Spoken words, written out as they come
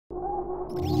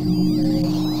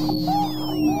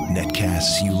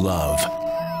Netcasts you love.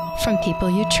 From people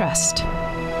you trust.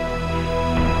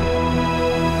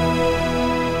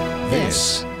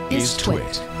 This is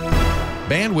Twit.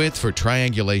 Bandwidth for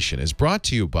Triangulation is brought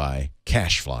to you by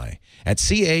Cashfly at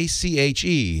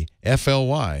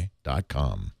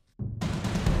CACHEFLY.com.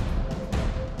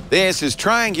 This is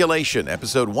Triangulation,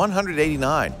 episode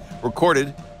 189,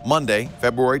 recorded Monday,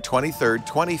 February 23rd,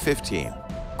 2015.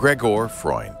 Gregor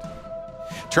Freund.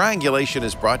 Triangulation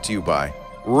is brought to you by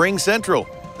RingCentral,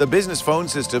 the business phone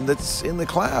system that's in the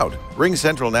cloud.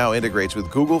 RingCentral now integrates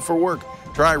with Google for Work.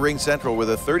 Try RingCentral with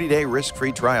a 30-day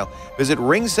risk-free trial. Visit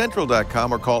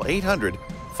ringcentral.com or call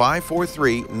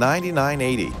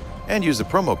 800-543-9980 and use the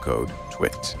promo code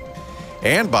TWIT.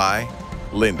 And by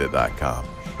lynda.com.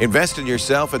 Invest in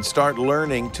yourself and start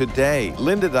learning today.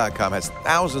 Lynda.com has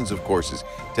thousands of courses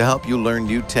to help you learn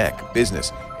new tech,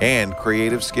 business, and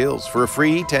creative skills. For a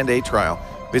free 10-day trial,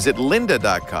 visit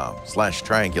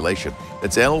lynda.com/triangulation.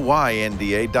 That's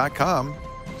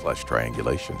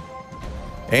LYNDA.com/triangulation.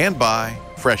 And by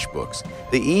FreshBooks,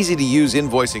 the easy-to-use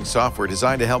invoicing software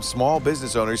designed to help small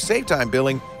business owners save time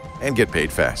billing and get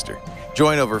paid faster.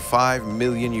 Join over 5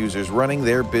 million users running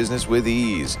their business with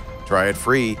ease. Try it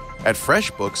free at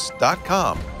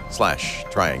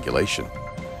freshbooks.com/triangulation.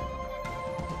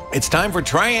 It's time for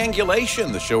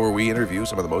Triangulation, the show where we interview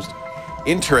some of the most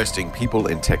interesting people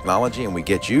in technology, and we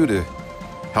get you to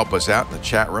help us out in the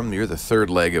chat room. You're the third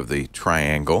leg of the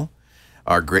triangle.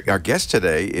 Our guest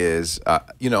today is,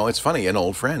 it's funny, an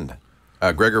old friend.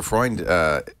 Gregor Freund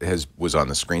was on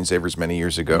the Screensavers many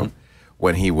years ago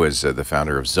when he was the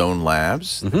founder of Zone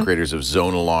Labs, the creators of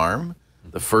Zone Alarm,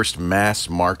 the first mass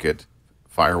market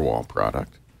firewall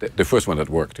product. The first one that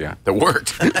worked, yeah. That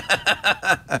worked.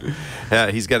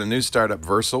 He's got a new startup,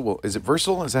 Versal. Well, is it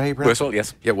Versal? Is that how you pronounce it? Versal,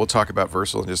 yes. Yeah, we'll talk about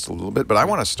Versal in just a little bit. But I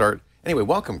want to start. Anyway,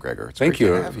 welcome, Gregor. It's Thank great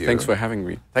you. to have you. Thanks for having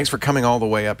me. Thanks for coming all the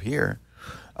way up here.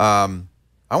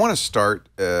 I want to start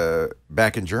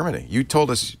back in Germany. You told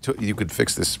us you could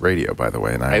fix this radio, by the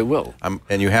way. And I will.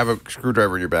 And you have a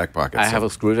screwdriver in your back pocket. I have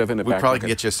a screwdriver in the back pocket. We probably can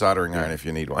get you a soldering iron if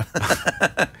you need one.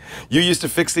 You used to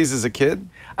fix these as a kid?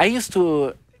 I used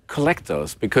to collect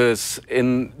those because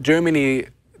in Germany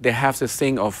they have this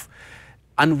thing of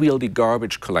unwieldy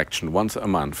garbage collection once a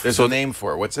month. There's a name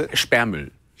for it. What's it?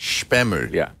 Sperrmüll.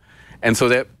 Sperrmüll. Yeah. And so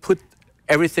they put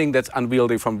everything that's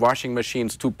unwieldy, from washing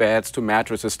machines to beds to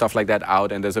mattresses, stuff like that,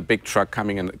 out, and there's a big truck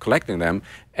coming and collecting them.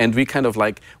 And we kind of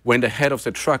like went ahead of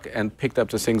the truck and picked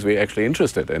up the things we were actually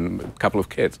interested in, a couple of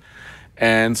kids.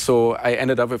 And so I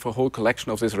ended up with a whole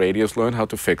collection of these radios, learned how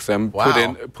to fix them,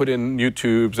 wow. put in new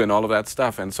tubes and all of that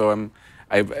stuff. And so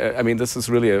I mean, this is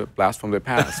really a blast from the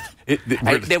past.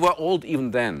 They were old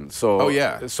even then, so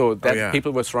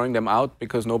people were throwing them out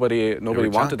because nobody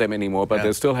wanted them anymore. But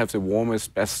they still have the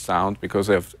warmest, best sound because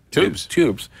they have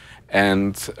tubes,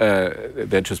 and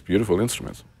they're just beautiful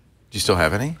instruments. Do you still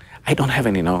have any? I don't have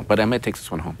any, no, but I might take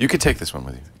this one home. You could take this one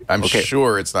with you. I'm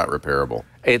sure it's not reparable.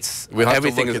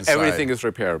 Everything is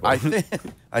repairable.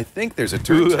 I think there's a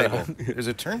turntable. There's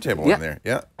a turntable in there.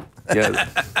 Yeah. Yeah.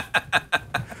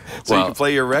 So you can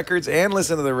play your records and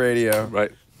listen to the radio. Right.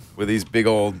 With these big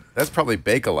old, that's probably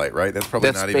Bakelite, right? That's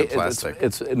probably not even plastic.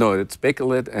 It's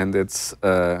Bakelite, and it's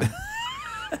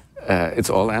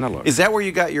all analog. Is that where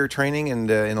you got your training in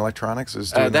electronics?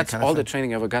 That's all the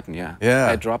training I've ever gotten,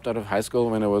 yeah. I dropped out of high school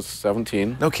when I was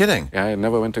 17. No kidding. Yeah, I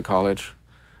never went to college.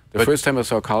 The first time I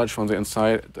saw college from the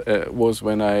inside was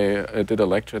when I did a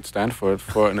lecture at Stanford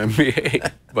for an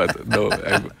MBA. But no,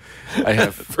 I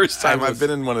have... First time I've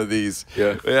been in one of these.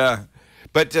 Yeah. Yeah.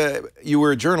 But you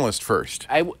were a journalist first.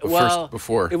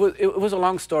 Before. It was a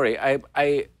long story. I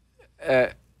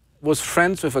was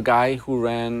friends with a guy who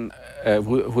ran,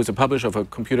 who was a publisher of a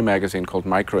computer magazine called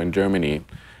Micro in Germany.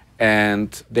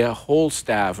 And their whole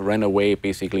staff ran away,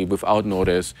 basically, without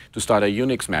notice, to start a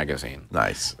Unix magazine.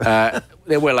 Nice.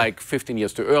 They were like 15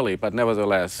 years too early, but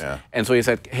nevertheless. Yeah. And so he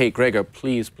said, hey, Gregor,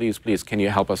 please, please, please, can you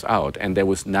help us out? And there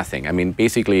was nothing. I mean,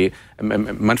 basically, a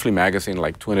monthly magazine,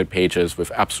 like 200 pages with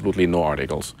absolutely no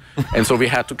articles. And so we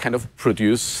had to kind of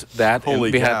produce that. Holy and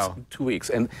we cow. had 2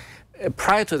 weeks. And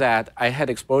prior to that, I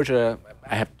had exposure.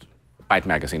 I had Byte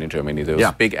magazine in Germany. There was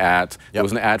a big ad. There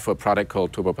was an ad for a product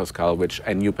called Turbo Pascal, which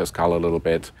I knew Pascal a little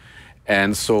bit.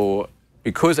 And so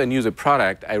because I knew the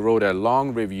product, I wrote a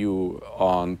long review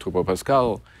on Turbo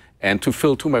Pascal. And to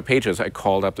fill 2 more pages, I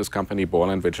called up this company,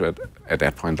 Borland, which had at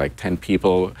that point like 10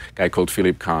 people, a guy called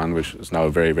Philip Kahn, which is now a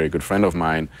very, very good friend of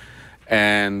mine.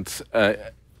 And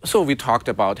so we talked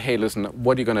about, hey, listen,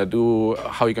 what are you going to do?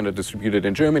 How are you going to distribute it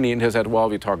in Germany? And he said, well,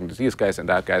 we're talking to these guys and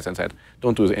that guys, and said,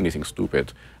 don't do anything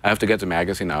stupid. I have to get the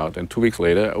magazine out. And 2 weeks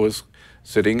later, I was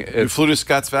sitting. You flew to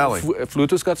Scotts Valley. Flew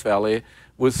to Scotts Valley.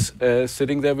 Was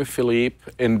sitting there with Philippe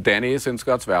in Denny's in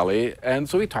Scotts Valley, and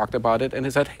so we talked about it, and he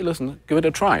said, hey, listen, give it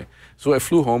a try. So I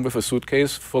flew home with a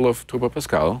suitcase full of Turbo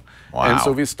Pascal, and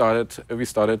so we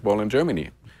started Ball in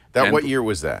Germany. What year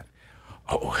was that?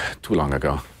 Oh, too long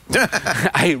ago.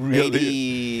 I really...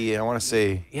 80, I want to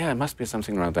say... Yeah, it must be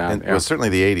something around that. Well, certainly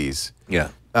the 80s. Yeah.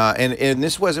 And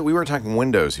this wasn't, we were talking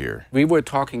Windows here. We were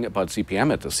talking about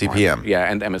CP/M at this point. CP/M.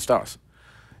 Yeah, and MS-DOS.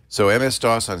 So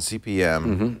MS-DOS on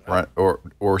CP/M, or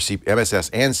MSS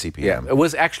and CP/M. Yeah, it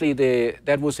was actually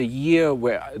that was a year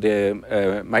where the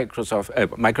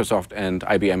Microsoft and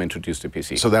IBM introduced the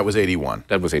PC. So that was 81.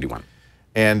 That was 81.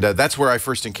 And that's where I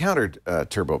first encountered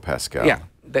Turbo Pascal. Yeah,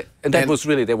 that was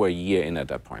really, they were a year in at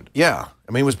that point. Yeah,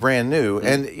 I mean, it was brand new.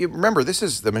 And you remember, this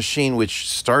is the machine which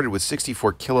started with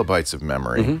 64 kilobytes of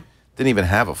memory. Didn't even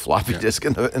have a floppy disk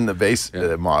in the base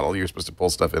model. You're supposed to pull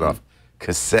stuff in off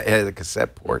cassette, had a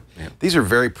cassette port. These are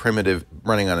very primitive,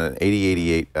 running on an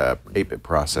 8088 8-bit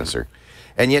processor.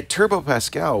 And yet Turbo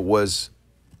Pascal was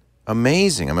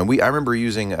amazing. I mean, I remember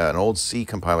using an old C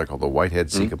compiler called the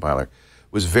Whitehead C compiler. It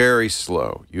was very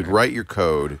slow. You'd write your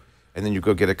code, and then you'd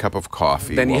go get a cup of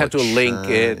coffee. Then you had to link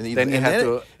it. Then you had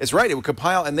to... It's right, it would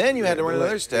compile, and then you had to run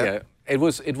another step. Yeah, it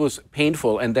was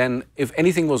painful, and then if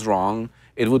anything was wrong,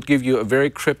 it would give you a very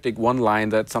cryptic one line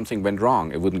that something went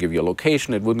wrong. It wouldn't give you a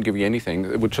location, it wouldn't give you anything.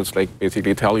 It would just like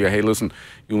basically tell you, hey, listen,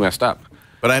 you messed up.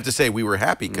 But I have to say, we were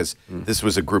happy because this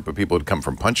was a group of people who'd come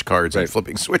from punch cards and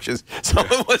flipping switches. So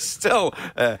it was still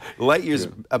light years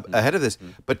ahead of this.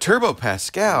 But Turbo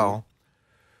Pascal,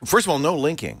 first of all, no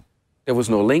linking. There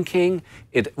was no linking.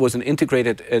 It was an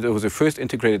integrated. It was the first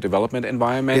integrated development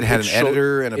environment. It had an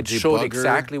editor and a debugger. It showed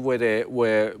exactly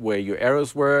where your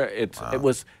errors were. It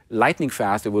was lightning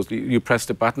fast. It was you pressed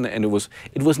the button and it was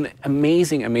an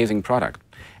amazing product.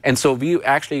 And so we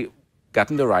actually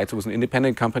gotten the rights. It was an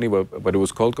independent company, but it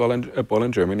was called Ball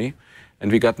in Germany,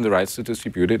 and we gotten the rights to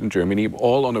distribute it in Germany,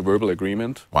 all on a verbal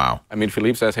agreement. Wow. I mean,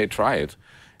 Philippe says, "Hey, try it."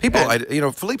 People, you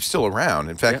know, Philippe's still around.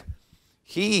 In fact.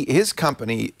 His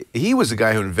company, he was the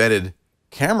guy who invented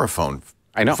camera phone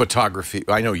photography.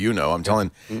 I know you know. I'm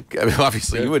telling, I mean,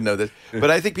 obviously you would know this.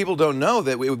 But I think people don't know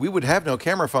that we would have no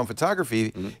camera phone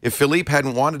photography if Philippe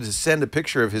hadn't wanted to send a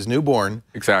picture of his newborn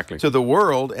to the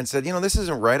world and said, you know, this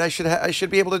isn't right. I should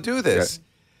be able to do this.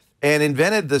 And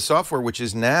invented the software, which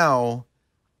is now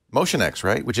MotionX,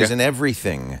 right? Which is in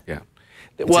everything. Yeah.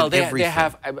 Well, they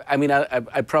have. I mean,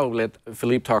 I probably let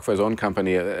Philippe talk for his own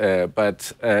company,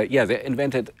 but yeah, they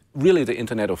invented really the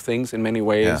Internet of Things in many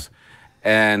ways,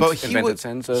 and invented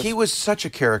sensors. He was such a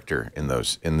character in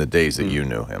the days that you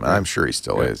knew him, and I'm sure he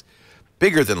still is.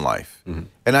 Bigger than life,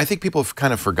 and I think people have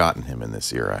kind of forgotten him in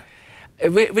this era.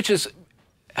 Which is,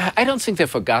 I don't think they've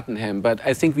forgotten him, but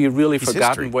I think we really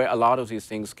forgotten where a lot of these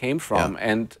things came from,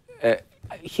 and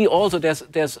he also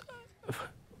there's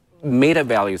meta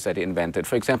values that he invented.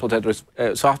 For example,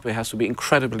 that software has to be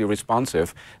incredibly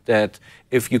responsive, that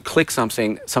if you click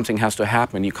something, something has to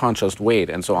happen. You can't just wait,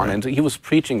 and so on. And he was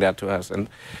preaching that to us.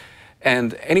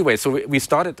 And anyway, so we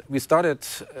started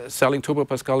selling Turbo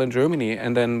Pascal in Germany,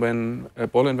 and then when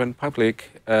Ball went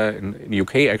public, in the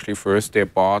UK actually first, they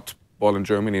bought Ball in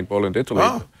Germany and Ball in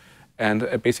Italy. And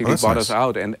basically bought us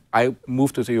out. And I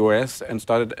moved to the US and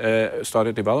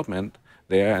started development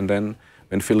there, and then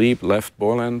when Philippe left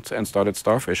Borland and started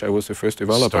Starfish, I was the first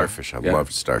developer. Starfish, I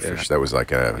loved Starfish. That was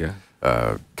like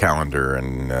a calendar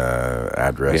and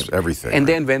address, everything. And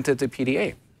they invented the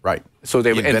PDA. Right. So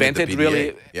they invented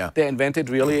really. They invented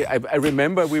really. I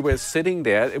remember we were sitting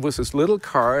there. It was this little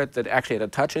card that actually had a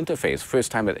touch interface.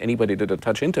 First time that anybody did a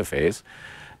touch interface,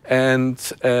 and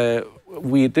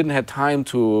we didn't have time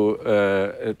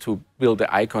to build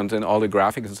the icons and all the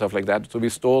graphics and stuff like that. So we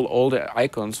stole all the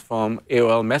icons from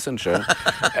AOL Messenger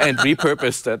and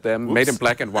repurposed them, made them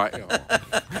black and white.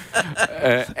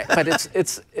 But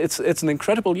it's an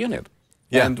incredible unit.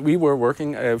 Yeah. And we were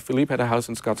working. Philippe had a house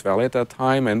in Scotts Valley at that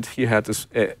time, and he had this.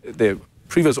 The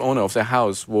previous owner of the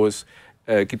house was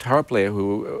a guitar player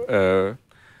who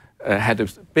had a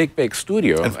big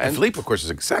studio. And Philippe, of course, is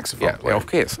a saxophone player. Yeah, of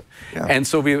course. Yeah. And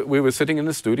so we were sitting in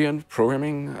the studio and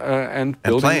programming and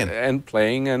building and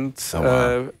playing. And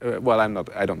well,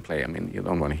 I don't play. I mean, you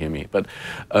don't want to hear me. But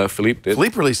Philippe did.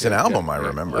 Philippe released an album, I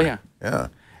remember. Oh, yeah.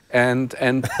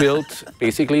 And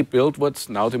basically built what's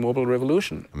now the mobile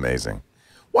revolution. Amazing.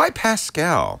 Why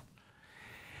Pascal?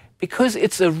 Because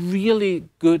it's a really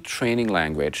good training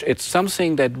language. It's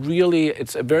something that really,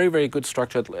 it's a very, very good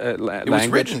structured language. It was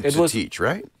written to teach,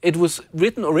 right? It was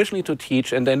written originally to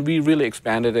teach, and then we really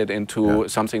expanded it into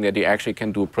something that you actually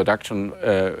can do production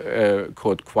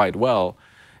code quite well.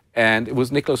 And it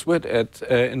was Nicholas Wood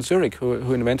in Zurich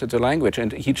who invented the language.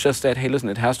 And he just said, hey, listen,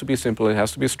 it has to be simple, it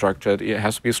has to be structured, it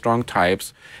has to be strong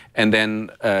types. And then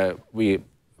we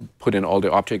put in all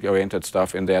the object-oriented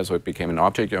stuff in there, so it became an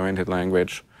object-oriented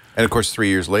language. And of course, 3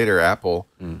 years later, Apple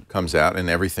comes out, and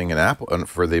everything in Apple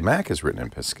for the Mac is written in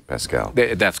Pascal.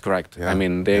 That's correct. Yeah. I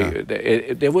mean,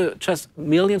 there were just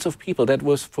millions of people. That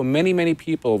was for many, many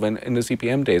people when in the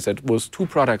CPM days. That was two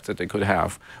products that they could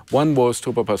have. One was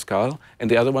Turbo Pascal,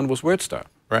 and the other one was WordStar.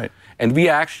 Right. And we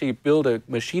actually built a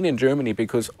machine in Germany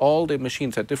because all the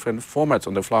machines had different formats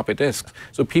on the floppy disks.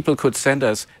 So people could send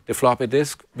us the floppy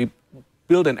disk. We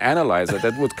build an analyzer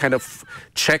that would kind of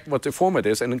check what the format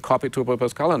is and then copy Turbo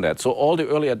Pascal on that. So all the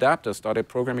early adapters started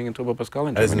programming in Turbo Pascal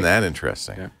in Germany. Isn't that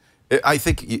interesting? Yeah. I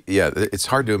think, it's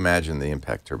hard to imagine the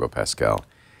impact Turbo Pascal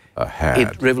had.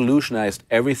 It revolutionized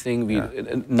everything we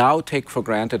now take for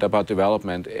granted about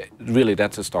development. Really,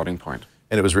 that's a starting point.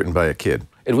 And it was written by a kid.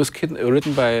 It was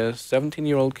written by a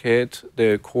 17-year-old kid.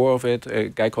 The core of it, a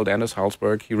guy called Anders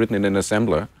Halsberg, he written in an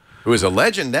assembler. Who is a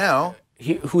legend now.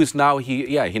 He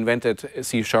invented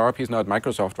C#. He's now at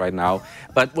Microsoft right now.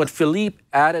 But what Philippe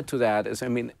added to that is, I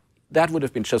mean, that would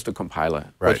have been just a compiler.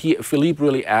 Right. What Philippe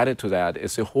really added to that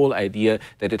is the whole idea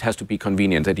that it has to be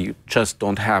convenient, that you just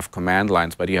don't have command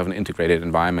lines, but you have an integrated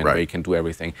environment where you can do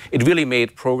everything. It really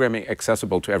made programming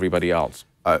accessible to everybody else.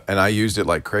 And I used it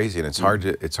like crazy, and it's hard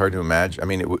to imagine. I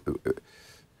mean,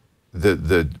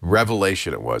 the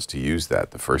revelation it was to use that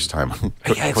the first time.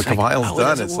 It's compile's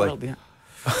done. It's world, like.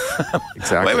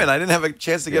 Exactly. Wait a minute, I didn't have a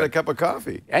chance to get a cup of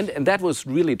coffee. And that was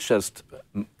really just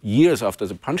years after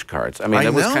the punch cards. I mean,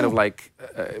 that was kind of like,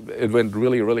 it went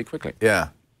really, really quickly. Yeah,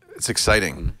 it's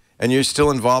exciting. And you're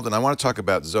still involved, and I want to talk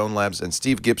about Zone Labs, and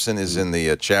Steve Gibson is in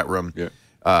the chat room.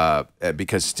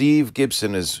 Because Steve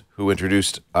Gibson is who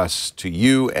introduced us to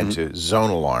you and to Zone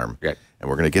Alarm. And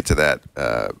we're going to get to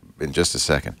that in just a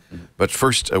second. But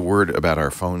first, a word about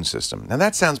our phone system. Now,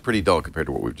 that sounds pretty dull compared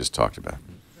to what we've just talked about.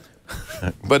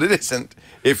 But it isn't.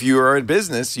 If you are in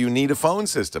business, you need a phone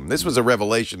system. This was a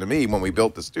revelation to me when we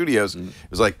built the studios. It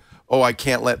was like, oh, I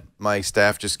can't let my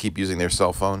staff just keep using their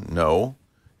cell phone. No.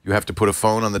 You have to put a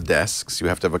phone on the desks. You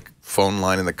have to have a phone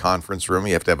line in the conference room.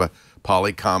 You have to have a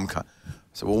Polycom.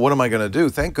 So, well, what am I going to do?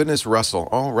 Thank goodness Russell.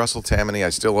 Oh, Russell Tammany, I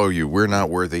still owe you. We're not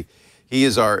worthy. He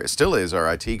is still is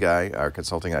our IT guy, our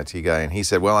consulting IT guy. And he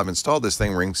said, well, I've installed this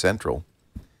thing, Ring Central.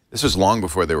 This was long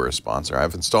before they were a sponsor.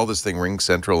 I've installed this thing, Ring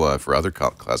Central, for other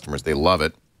customers. They love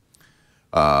it.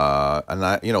 And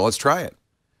let's try it.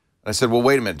 And I said, well,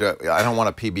 wait a minute. I don't want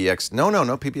a PBX. No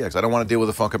PBX. I don't want to deal with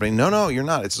a phone company. No, you're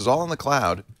not. It's all in the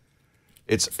cloud.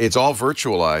 It's all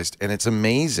virtualized, and it's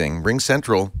amazing. Ring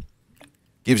Central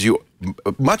gives you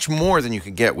much more than you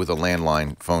can get with a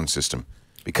landline phone system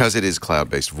because it is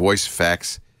cloud-based. Voice,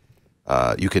 fax.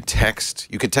 You could text.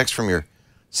 You could text from your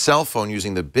cell phone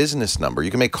using the business number. You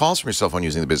can make calls from your cell phone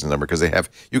using the business number because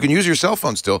you can use your cell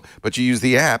phone still, but you use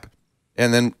the app,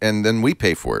 and then we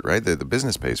pay for it, right? The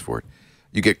business pays for it.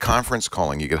 You get conference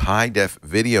calling. You get high-def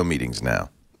video meetings now.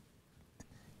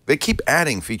 They keep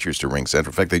adding features to Ring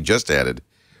Central. In fact, they just added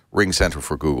Ring Central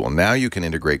for Google. Now you can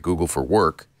integrate Google for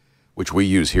Work, which we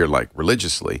use here like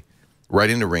religiously, right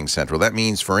into Ring Central. That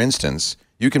means, for instance,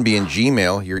 you can be in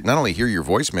Gmail, not only hear your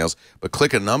voicemails, but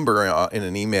click a number in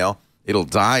an email. It'll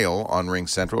dial on Ring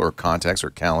Central or Contacts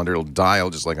or Calendar. It'll dial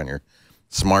just like on your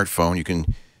smartphone. You can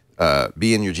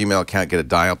be in your Gmail account, get a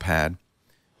dial pad.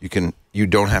 You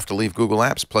don't have to leave Google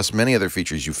Apps, plus many other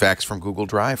features. You fax from Google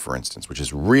Drive, for instance, which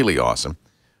is really awesome.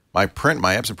 My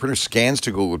apps and printer scans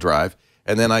to Google Drive,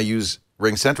 and then I use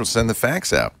Ring Central to send the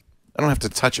fax out. I don't have to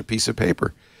touch a piece of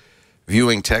paper.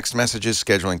 Viewing text messages,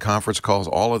 scheduling conference calls,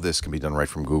 all of this can be done right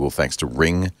from Google thanks to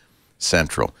Ring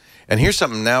Central. And here's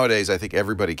something nowadays I think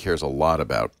everybody cares a lot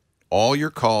about. All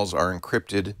your calls are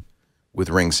encrypted with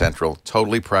Ring Central,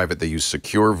 totally private. They use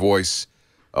secure voice,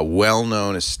 a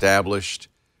well-known, established,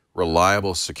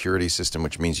 reliable security system,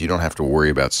 which means you don't have to worry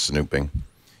about snooping.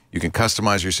 You can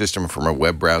customize your system from a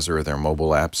web browser or their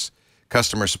mobile apps.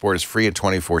 Customer support is free and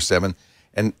 24/7.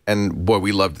 And boy,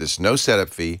 we loved this. No setup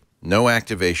fee, no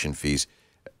activation fees,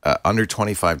 under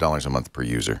 $25 a month per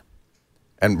user.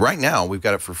 And right now, we've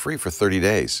got it for free for 30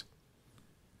 days.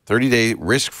 30-day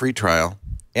risk-free trial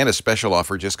and a special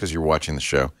offer just because you're watching the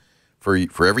show. For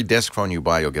every desk phone you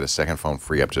buy, you'll get a second phone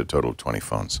free up to a total of 20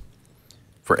 phones.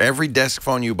 For every desk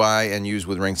phone you buy and use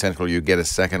with Ring Central, you get a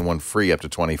second one free up to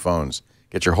 20 phones.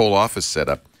 Get your whole office set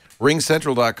up.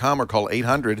 ringcentral.com or call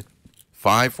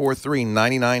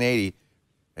 800-543-9980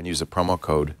 and use the promo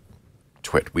code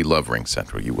TWIT. We love Ring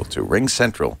Central. You will too.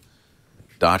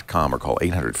 ringcentral.com or call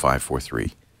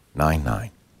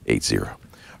 800-543-9980.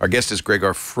 Our guest is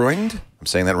Gregor Freund. I'm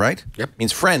saying that right? Yep.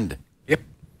 Means friend. Yep.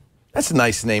 That's a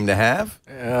nice name to have.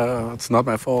 It's not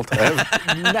my fault. I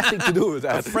have nothing to do with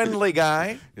that. A friendly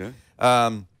guy. Yeah.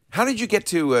 How did you get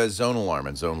to Zone Alarm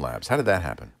and Zone Labs? How did that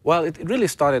happen? Well, it really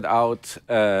started out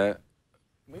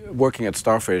working at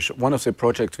Starfish. One of the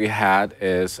projects we had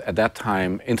is, at that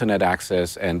time, internet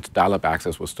access and dial-up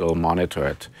access was still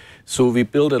monitored. So we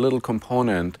built a little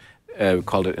component,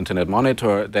 called it Internet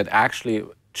Monitor, that actually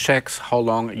checks how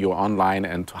long you're online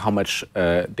and how much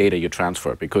data you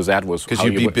transfer, because that was how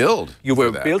you were billed. You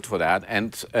were built for that,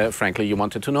 and frankly, you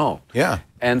wanted to know. Yeah.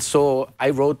 And so I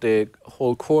wrote the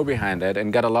whole core behind it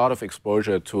and got a lot of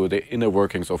exposure to the inner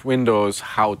workings of Windows,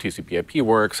 how TCP/IP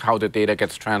works, how the data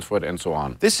gets transferred, and so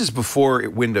on. This is before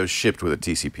Windows shipped with a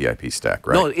TCP/IP stack,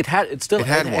 right? No, it had a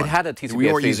TCP/IP.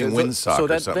 We were using WinSock so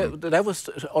or something. that was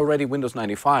already Windows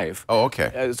 95. Oh,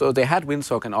 okay. So they had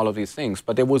WinSock and all of these things,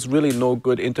 but there was really no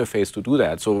good interface to do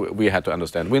that. So we had to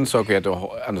understand WinSock, we had to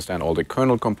understand all the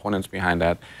kernel components behind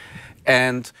that.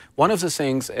 And one of the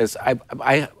things is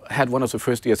I had one of the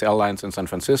first DSL lines in San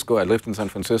Francisco. I lived in San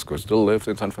Francisco, still lived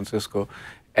in San Francisco.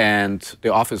 And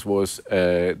the office was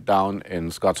down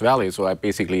in Scotts Valley, so I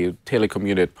basically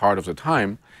telecommuted part of the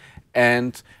time.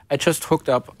 And I just hooked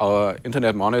up our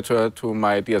Internet Monitor to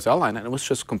my DSL line, and I was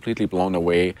just completely blown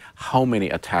away how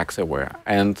many attacks there were.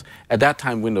 And at that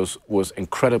time, Windows was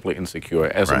incredibly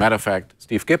insecure. As a matter of fact,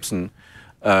 Steve Gibson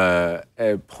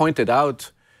pointed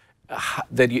out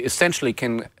that you essentially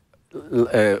can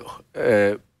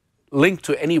link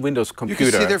to any Windows computer.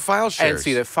 You can see their file shares. And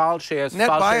see their file shares.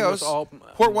 NetBIOS,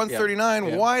 port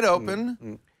 139, wide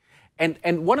open.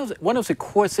 And one of the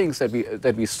core things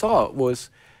that we saw was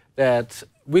that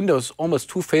Windows almost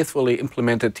too faithfully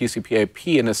implemented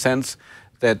TCP/IP in a sense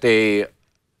that they,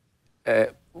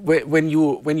 when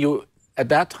you at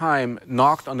that time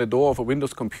knocked on the door of a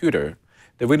Windows computer,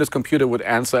 the Windows computer would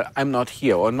answer, "I'm not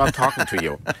here," or "I'm not talking to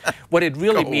you." What it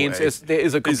really means is there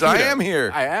is a computer. I am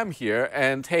here. I am here,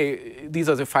 and hey, these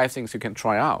are the 5 things you can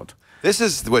try out. This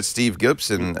is what Steve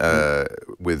Gibson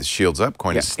with Shields Up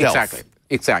coined as stealth.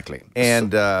 Exactly.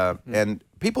 And and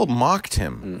people mocked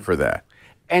him for that.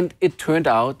 And it turned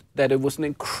out that it was an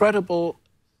incredible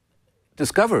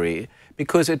discovery,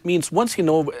 because it means once you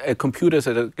know a computer's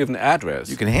at a given address,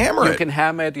 you can hammer it. You can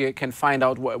hammer it. You can find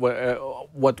out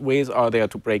what ways are there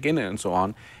to break in and so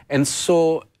on. And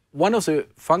so one of the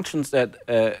functions that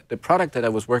the product that I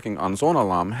was working on, Zone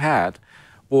Alarm, had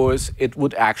was it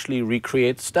would actually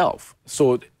recreate stealth.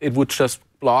 So it would just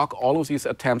block all of these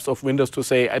attempts of Windows to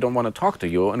say, "I don't want to talk to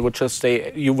you," and would just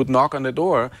say, you would knock on the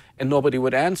door and nobody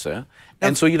would answer.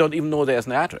 And so you don't even know there's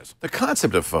an address. The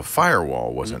concept of a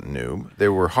firewall wasn't new.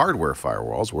 There were hardware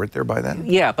firewalls, weren't there, by then?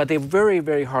 Yeah, but they're very,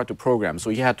 very hard to program. So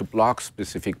you had to block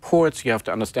specific ports, you have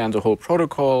to understand the whole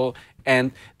protocol.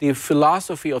 And the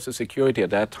philosophy of the security at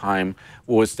that time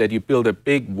was that you build a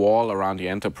big wall around the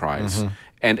enterprise.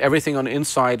 And everything on the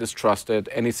inside is trusted,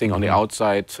 anything on the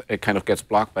outside kind of gets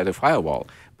blocked by the firewall.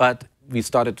 But we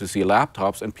started to see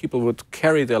laptops, and people would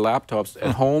carry their laptops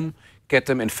at home, get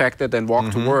them infected, then walk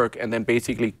to work, and then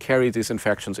basically carry these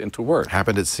infections into work.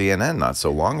 Happened at CNN not so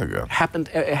long ago.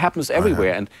 It happens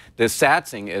everywhere. And the sad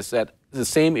thing is that the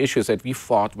same issues that we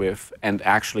fought with and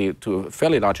actually to a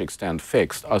fairly large extent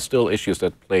fixed are still issues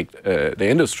that plagued the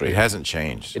industry. It hasn't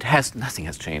changed. Nothing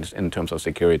has changed in terms of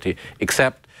security,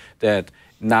 except that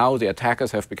now the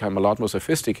attackers have become a lot more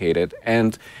sophisticated.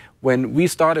 And when we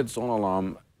started Zone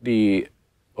Alarm,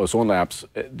 or Zone Labs,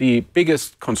 the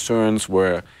biggest concerns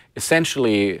were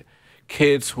essentially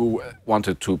kids who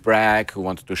wanted to brag, who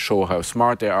wanted to show how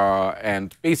smart they are,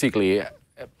 and basically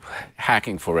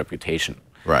hacking for reputation.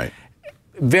 Right.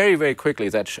 Very, very quickly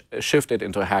that shifted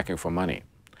into hacking for money.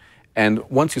 And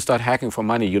once you start hacking for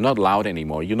money, you're not loud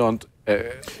anymore. You don't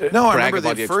No, I remember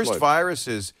the first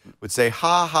viruses would say,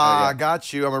 "Ha ha, I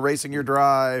got you, I'm erasing your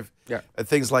drive,"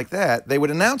 things like that. They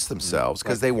would announce themselves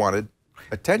because they wanted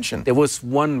attention. There was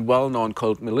one well-known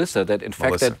called Melissa that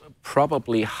infected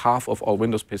probably half of all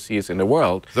Windows PCs in the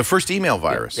world. The first email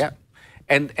virus. Yeah.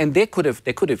 And they could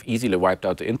have easily wiped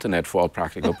out the internet for all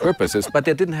practical purposes, but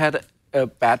they didn't have a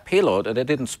bad payload, and they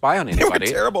didn't spy on anybody.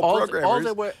 They were terrible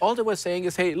programmers. All they were saying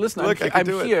is, "Hey, listen, Look, I'm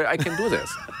here, I can do this."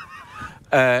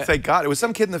 Thank God. It was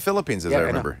some kid in the Philippines, as I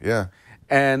remember. Yeah.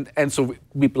 And so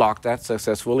we blocked that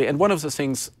successfully. And one of the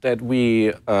things that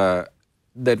we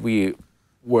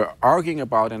were arguing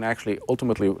about, and actually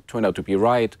ultimately turned out to be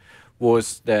right,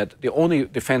 was that the only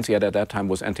defense he had at that time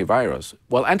was antivirus.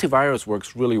 Well, antivirus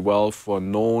works really well for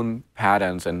known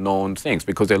patterns and known things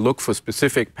because they look for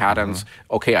specific patterns.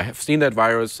 Okay, I have seen that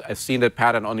virus, I've seen that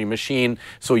pattern on your machine.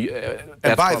 So,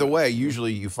 and by the way,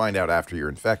 usually you find out after you're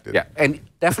infected. Yeah, and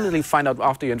definitely find out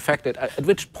after you're infected, at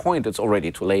which point it's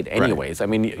already too late anyways. I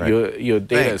mean, your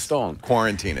data is stolen.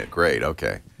 Quarantine it, great,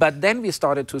 okay. But then we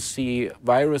started to see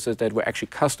viruses that were actually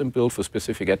custom built for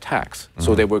specific attacks.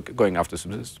 So they were going after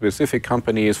specific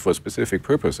companies for specific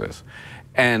purposes.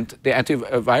 And the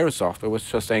antivirus software was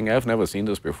just saying, I've never seen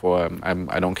this before,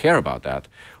 I don't care about that.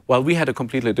 Well, we had a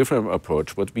completely different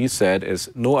approach. What we said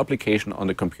is no application on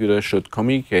the computer should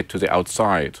communicate to the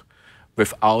outside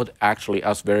without actually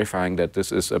us verifying that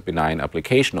this is a benign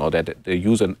application or that the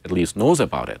user at least knows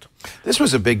about it. This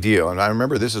was a big deal, and I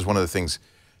remember this is one of the things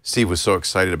Steve was so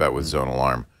excited about with Zone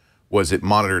Alarm, was it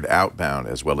monitored outbound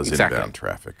as well as inbound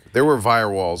traffic. There were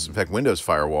firewalls, in fact, Windows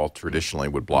Firewall traditionally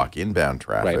would block inbound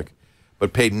traffic,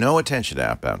 but paid no attention to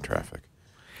outbound traffic.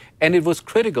 And it was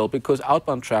critical because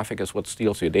outbound traffic is what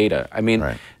steals your data. I mean,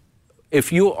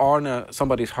 if you are on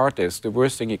somebody's hard disk, the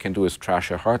worst thing you can do is trash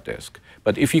your hard disk.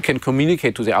 But if you can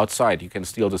communicate to the outside, you can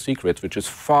steal the secrets, which is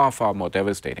far, far more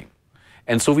devastating.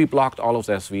 And so we blocked all of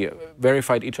this. We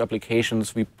verified each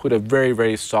applications. We put a very,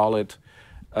 very solid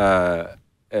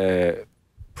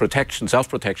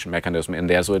self-protection mechanism in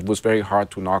there, so it was very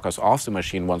hard to knock us off the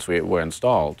machine once we were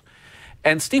installed.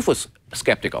 And Steve was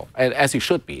skeptical, as he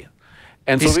should be.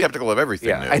 And he's skeptical of everything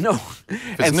new. I know.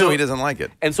 If it's new, he doesn't like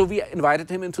it. And so we invited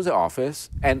him into the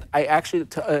office, and I actually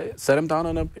set him down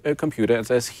on a computer and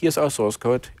says, here's our source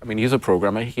code. I mean, he's a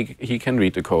programmer. He can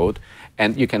read the code.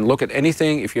 And you can look at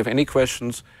anything. If you have any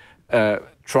questions,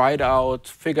 try it out,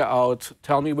 figure out,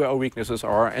 tell me where our weaknesses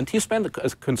are. And he spent a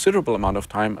considerable amount of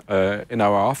time in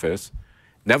our office,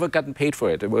 never gotten paid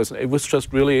for it. It was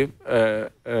just really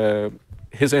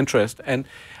his interest. And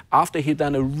after he'd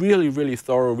done a really, really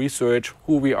thorough research,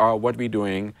 who we are, what we're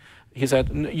doing, he said,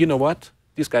 you know what?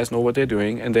 These guys know what they're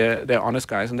doing, and they're honest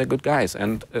guys, and they're good guys,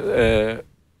 and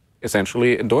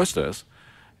essentially endorsed us.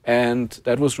 And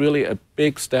that was really a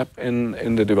big step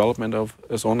in the development of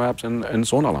Zone Labs and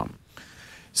Zone Alarm.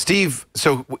 Steve,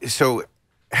 so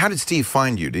how did Steve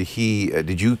find you?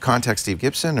 Did you contact Steve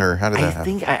Gibson, or how did that happen? I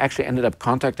think I actually ended up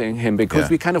contacting him because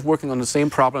we're kind of working on the same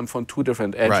problem from two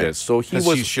different edges. So he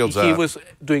was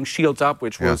doing Shields Up,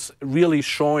 which was really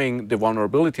showing the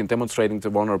vulnerability and demonstrating the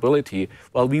vulnerability,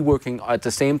 while we working at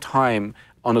the same time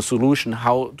on a solution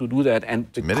how to do that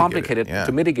and to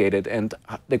mitigate it. And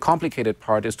the complicated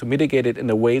part is to mitigate it in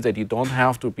a way that you don't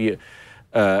have to be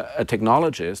a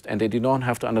technologist and that you don't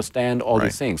have to understand all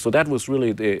these things. So that was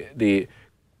really the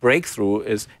breakthrough.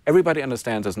 Is everybody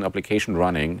understands there's an application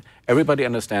running, everybody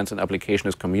understands an application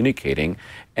is communicating,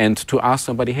 and to ask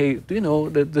somebody, hey, do you know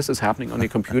that this is happening on your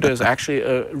computer is actually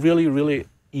a really, really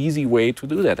easy way to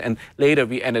do that. And later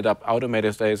we ended up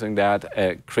automatizing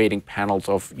that, creating panels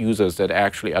of users that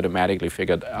actually automatically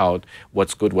figured out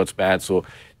what's good, what's bad, so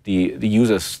the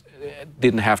users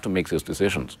didn't have to make those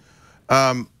decisions.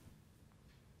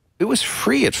 It was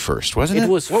free at first, wasn't it?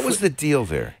 What was the deal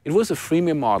there? It was a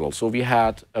freemium model. So we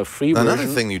had a free version. Another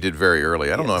thing you did very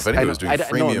early. I don't know if anybody was doing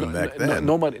freemium back then.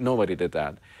 Nobody did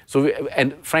that. So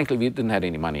and frankly, we didn't have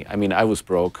any money. I mean, I was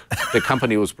broke. The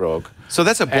company was broke. So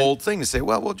that's a bold thing to say,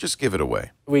 well, we'll just give it away.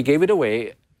 We gave it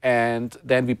away, and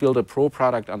then we built a pro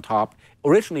product on top.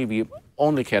 Originally, we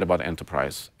only cared about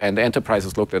enterprise. And the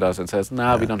enterprises looked at us and says,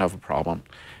 nah, we don't have a problem.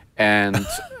 And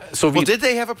so well, did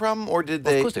they have a problem, or did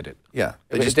they? Of course they did. Yeah,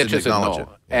 they just didn't acknowledge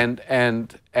it.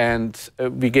 And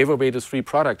we gave away this free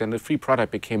product, and the free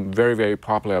product became very, very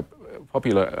popular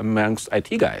amongst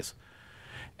IT guys.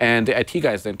 And the IT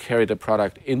guys then carried the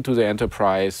product into the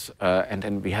enterprise, and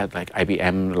then we had like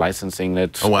IBM licensing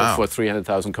it for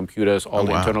 300,000 computers. All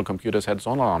the internal computers had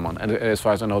Zone Alarm on, and as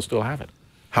far as I know, still have it.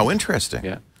 How interesting.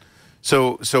 Yeah.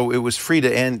 So it was free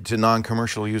to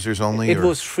non-commercial users only? It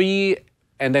was free.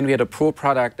 And then we had a pro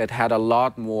product that had a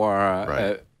lot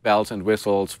more bells and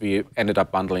whistles. We ended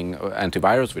up bundling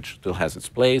antivirus, which still has its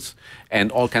place,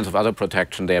 and all kinds of other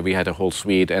protection there. We had a whole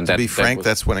suite. And to be frank,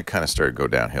 that's when it kind of started to go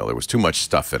downhill. There was too much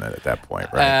stuff in it at that point,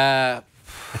 right?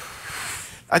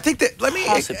 I think that, let me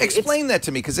explain that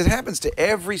to me, because it happens to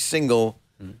every single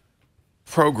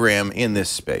program in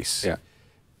this space. Yeah.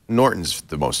 Norton's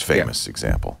the most famous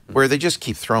example, where they just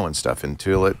keep throwing stuff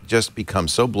until it just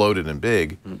becomes so bloated and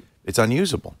big, it's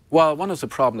unusable. Well, one of the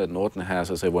problems that Norton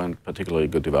has is they weren't particularly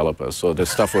good developers. So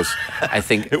this stuff was, I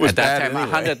think, at that time,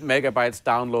 anyway. 100 megabytes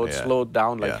download, slowed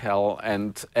down like hell,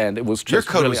 and it was just your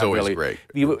code really was always great.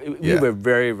 We were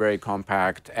very, very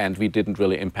compact, and we didn't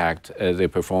really impact the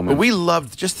performance. But we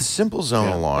loved just the simple zone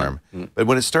alarm. But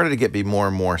when it started to be more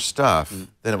and more stuff,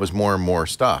 then it was more and more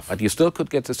stuff. But you still could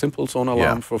get the simple zone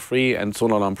alarm for free and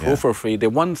zone alarm pro for free. The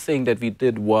one thing that we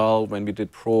did well when we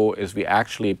did pro is we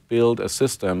actually built a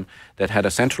system that had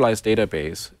a centralized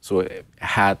database. So it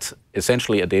had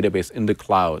essentially a database in the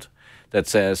cloud that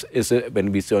says,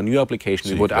 when we saw a new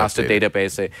application, we would ask the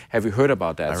database, say, have you heard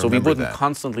about that? So we wouldn't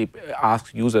constantly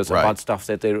ask users about stuff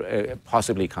that they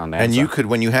possibly can't answer. And you could,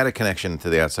 when you had a connection to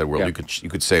the outside world, you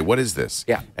could say, what is this?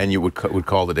 Yeah. And you would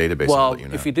call the database well, and let you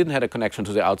know. If we didn't have a connection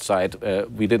to the outside,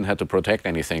 we didn't have to protect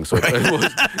anything. So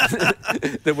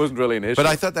there wasn't really an issue. But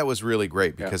I thought that was really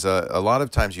great because a lot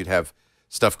of times you'd have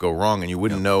stuff go wrong and you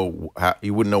wouldn't know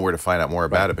where to find out more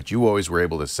about it. But you always were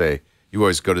able to say, you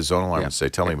always go to Zone Alarm and say,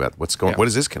 tell me about what's going. What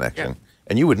is this connection?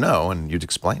 And you would know and you'd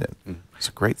explain it. It's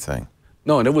a great thing.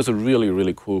 No, and it was a really,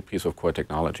 really cool piece of core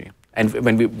technology. And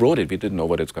when we wrote it, we didn't know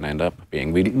what it's going to end up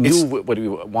being. We knew what we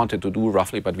wanted to do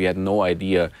roughly, but we had no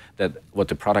idea what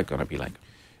the product going to be like.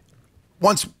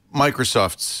 Once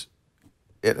Microsoft's,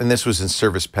 and this was in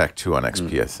Service Pack 2 on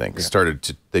XP, I think,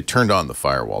 they turned on the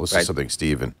firewall. This is something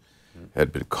Stephen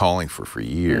had been calling for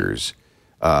years.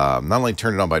 Not only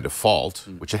turned it on by default,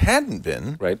 which it hadn't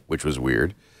been, which was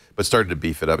weird, but started to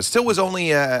beef it up. It still was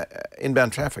only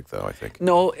inbound traffic, though, I think.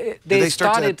 No, they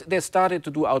started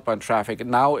to do outbound traffic.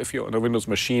 Now, if you're on a Windows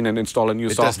machine and install a new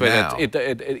software,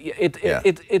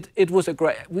 it was a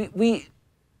great. We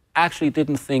actually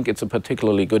didn't think it's a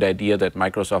particularly good idea that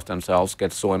Microsoft themselves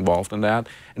gets so involved in that.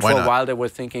 And for a while, they were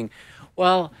thinking,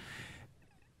 well,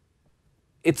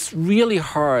 it's really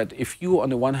hard if you, on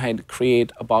the one hand,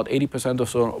 create about 80%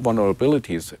 of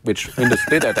vulnerabilities, which Windows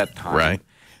did at that time.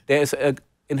 There is an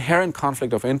inherent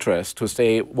conflict of interest to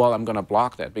say, well, I'm going to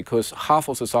block that, because half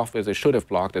of the software they should have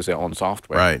blocked is their own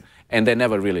software. And they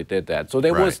never really did that. So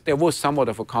there was somewhat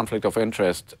of a conflict of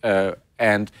interest.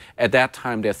 And at that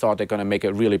time, they thought they're going to make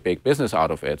a really big business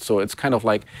out of it. So it's kind of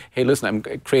like, hey, listen, I'm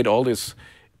going to create all this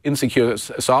insecure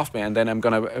software, and then I'm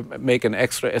going to make an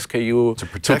extra SKU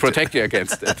to protect you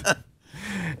against it.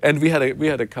 And we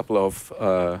had a couple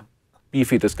of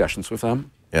beefy discussions with them.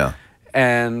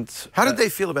 And how did they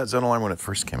feel about Zone Alarm when it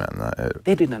first came out?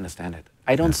 They didn't understand it.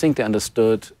 I don't think they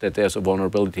understood that there's a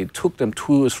vulnerability. It took them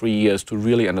 2 or 3 years to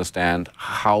really understand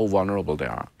how vulnerable they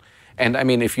are. And I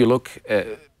mean, if you look,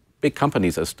 big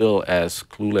companies are still as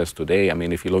clueless today. I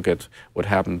mean, if you look at what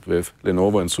happened with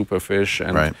Lenovo and Superfish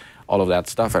and all of that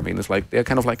stuff, I mean, it's like they're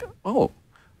kind of like, oh,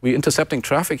 we're intercepting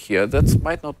traffic here. That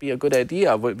might not be a good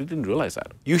idea, but we didn't realize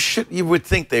that. You would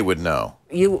think they would know.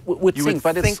 You would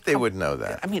think they would know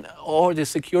that. I mean, or the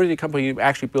security company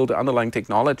actually built the underlying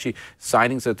technology,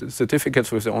 signing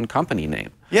certificates with their own company name.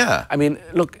 I mean,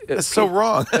 look. That's so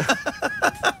wrong.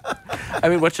 I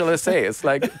mean, what shall I say? It's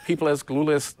like people as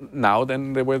clueless now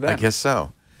than they were then. I guess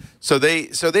so. So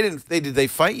did they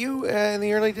fight you in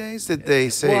the early days? Did they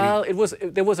say? Well,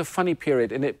 there was a funny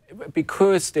period, and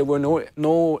because there were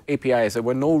no APIs, there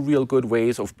were no real good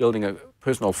ways of building a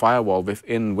personal firewall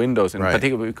within Windows, in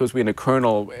particular because we're in a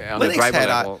kernel on a driver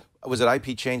level. Was it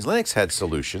IP change? Linux had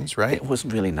solutions, right? There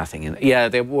wasn't really nothing in it. Yeah,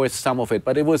 there was some of it,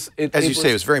 but it was. As you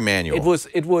say, it was very manual.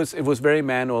 It was very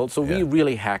manual. So we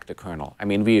really hacked the kernel. I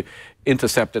mean, we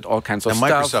intercepted all kinds of stuff.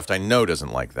 Now Microsoft, I know,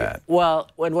 doesn't like that. Well,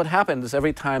 what happened is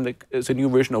every time there's a new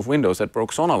version of Windows that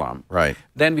broke Zone Alarm,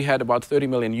 then we had about 30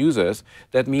 million users.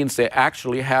 That means they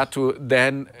actually had to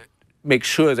then make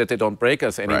sure that they don't break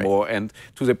us anymore, and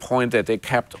to the point that they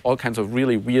kept all kinds of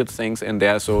really weird things in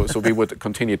there, so we would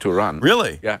continue to run.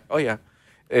 Really? Yeah. Oh, yeah.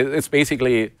 It's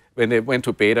basically, when they went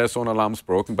to beta, Zone Alarm's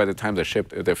broken. By the time they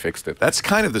shipped, they fixed it. That's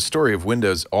kind of the story of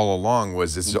Windows all along,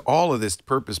 was it's all of this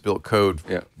purpose-built code,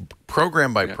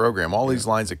 program by program, all these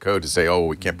lines of code to say, oh,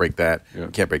 we can't break that, we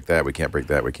can't break that, we can't break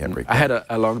that, we can't break that. I had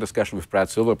a long discussion with Brad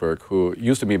Silverberg, who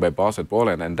used to be my boss at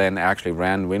Borland and then actually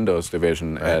ran Windows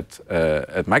division at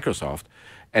Microsoft.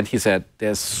 And he said,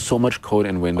 there's so much code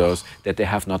in Windows that they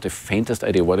have not the faintest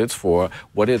idea what it's for,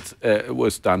 what it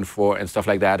was done for, and stuff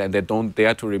like that. And they don't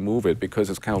dare to remove it because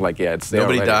it's kind of like, it's there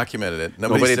Nobody already. Documented it.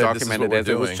 Nobody documented it.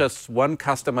 It was just one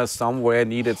customer somewhere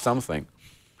needed something.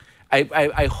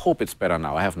 I hope it's better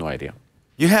now. I have no idea.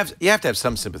 You have to have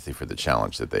some sympathy for the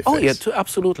challenge that they face. Oh yeah,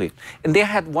 absolutely. And they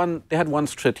had one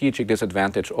strategic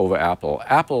disadvantage over Apple.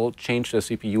 Apple changed their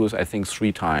CPUs, I think,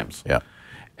 3 times.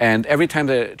 And every time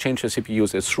they changed the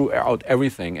CPUs, they threw out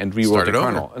everything and rewrote the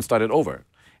kernel and started over.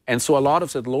 And so a lot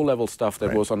of that low-level stuff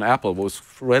that was on Apple was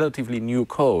relatively new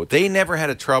code. They never had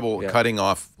a trouble cutting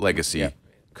off legacy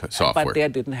software. But they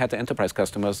didn't have the enterprise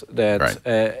customers that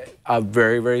are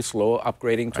very, very slow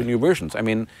upgrading to new versions. I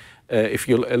mean, if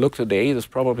you look today, there's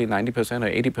probably 90%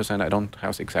 or 80%, I don't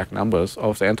have the exact numbers,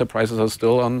 of the enterprises are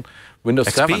still on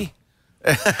Windows 7.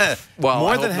 Well,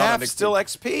 more than half still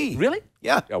XP. Really?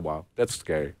 Yeah. Oh, wow. That's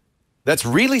scary. That's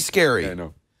really scary. Yeah, I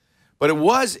know. But it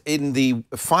was in the,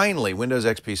 finally, Windows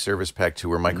XP Service Pack 2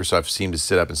 where Microsoft seemed to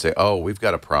sit up and say, oh, we've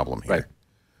got a problem here.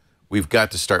 We've got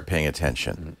to start paying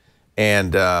attention.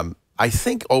 And I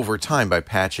think over time, by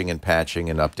patching and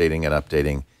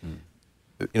updating,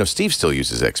 you know, Steve still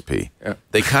uses XP. Yeah.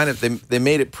 They kind of, they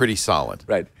made it pretty solid.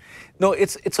 Right. No,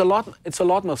 it's a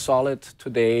lot more solid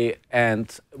today,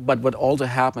 but what also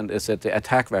happened is that the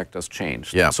attack vectors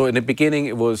changed. Yeah. So in the beginning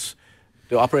it was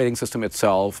the operating system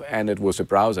itself and it was the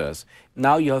browsers.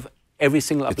 Now you have every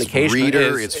single application. It's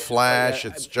Reader, it's Flash,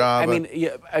 it's Java. I mean,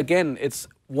 again, it's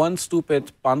one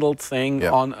stupid bundled thing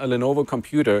on a Lenovo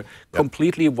computer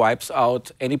completely wipes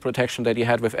out any protection that you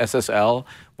had with SSL,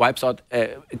 wipes out,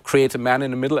 creates a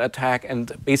man-in-the-middle attack,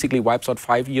 and basically wipes out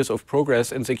 5 years of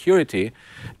progress in security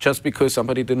just because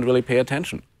somebody didn't really pay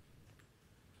attention.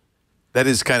 That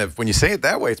is kind of, when you say it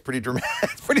that way, it's pretty dramatic.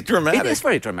 It's pretty dramatic. It is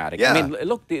very dramatic. Yeah. I mean,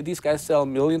 look, these guys sell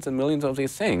millions and millions of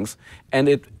these things,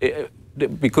 and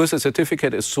because the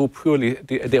certificate is so purely,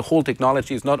 the whole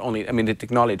technology is not only, I mean, the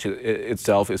technology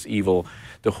itself is evil.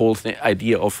 The whole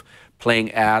idea of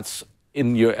playing ads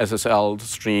in your SSL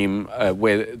stream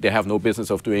where they have no business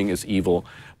of doing is evil.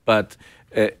 But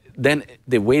then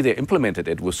the way they implemented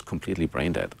it was completely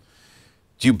brain dead.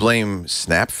 Do you blame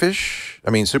Snapfish? I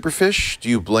mean, Superfish? Do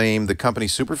you blame the company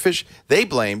Superfish? They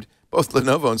blamed, both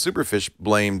Lenovo and Superfish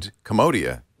blamed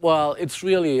Commodia. Well, it's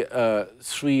really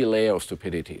 3 layers of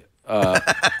stupidity.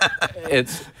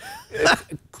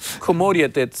 Commodia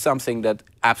did something that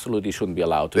absolutely shouldn't be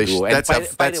allowed to do. And that's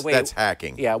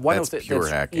hacking. Yeah, that's pure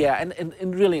hacking. Yeah,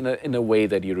 and really in a way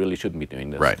that you really shouldn't be doing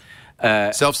this. Right.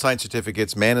 Self-signed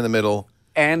certificates, man in the middle.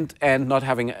 And not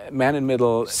having man in the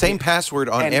middle. Same password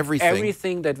on everything.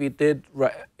 Everything that we did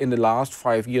in the last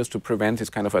 5 years to prevent these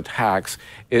kind of attacks,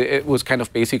 it was kind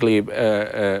of basically,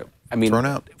 I mean, thrown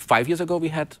out. 5 years ago we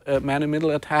had man in the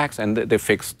middle attacks, and they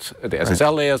fixed the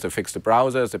SSL layers, they fixed the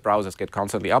browsers get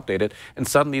constantly updated, and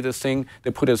suddenly this thing,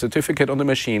 they put a certificate on the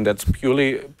machine that's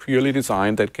purely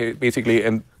designed, that basically,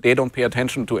 and they don't pay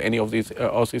attention to any of these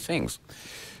things.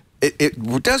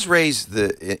 It does raise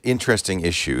the interesting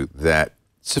issue that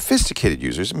sophisticated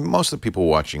users, most of the people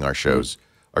watching our shows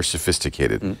are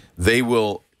sophisticated. They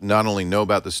will not only know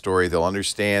about the story, they'll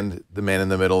understand the man in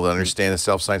the middle, they'll understand the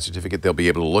self-signed certificate, they'll be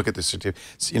able to look at the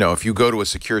certificate. You know, if you go to a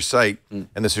secure site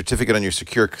and the certificate on your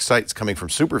secure site is coming from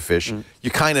Superfish,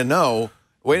 you kind of know,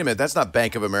 wait a minute, that's not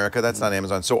Bank of America, that's not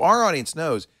Amazon. So our audience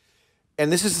knows,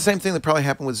 and this is the same thing that probably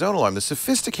happened with Zone Alarm. The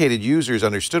sophisticated users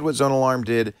understood what Zone Alarm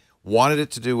did, wanted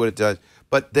it to do what it does,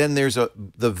 but then there's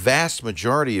the vast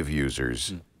majority of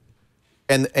users,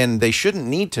 and they shouldn't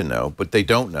need to know, but they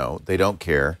don't know, they don't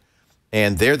care,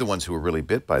 and they're the ones who are really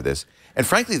bit by this. And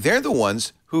frankly, they're the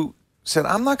ones who said,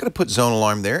 I'm not going to put Zone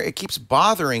Alarm there. It keeps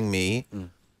bothering me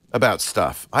about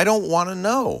stuff. I don't want to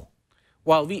know.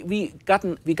 Well, we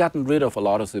gotten rid of a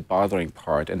lot of the bothering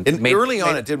part, and early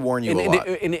on it did warn you a lot.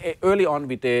 Early on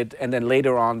we did, and then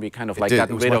later on we kind of like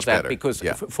gotten rid of that because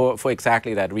for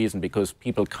exactly that reason, because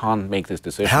people can't make this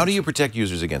decision. How do you protect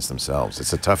users against themselves?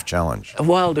 It's a tough challenge.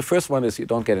 Well, the first one is you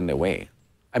don't get in their way.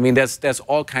 I mean, there's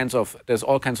all kinds of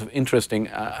interesting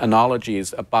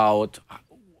analogies about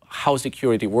how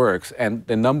security works, and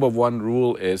the #1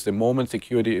 rule is the moment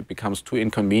security becomes too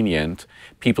inconvenient,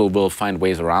 people will find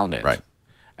ways around it. Right.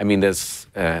 I mean, there's,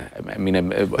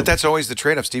 but that's always the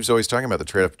trade-off. Steve's always talking about the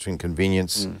trade-off between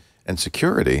convenience and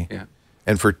security. Yeah.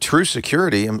 And for true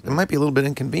security, it might be a little bit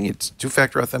inconvenient.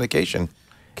 Two-factor authentication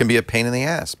can be a pain in the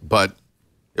ass, but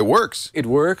it works. It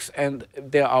works, and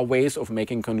there are ways of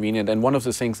making convenient. And one of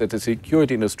the things that the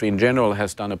security industry in general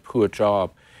has done a poor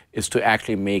job is to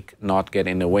actually not get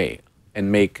in the way. And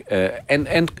make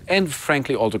and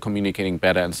frankly also communicating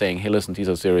better and saying, hey, listen, these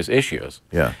are serious issues.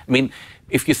 Yeah. I mean,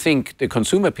 if you think the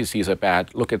consumer PCs are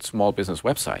bad, look at small business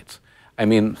websites. I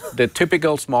mean, the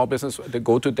typical small business, the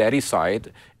GoToDaddy site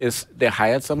is they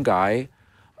hired some guy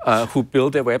who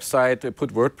built their website, they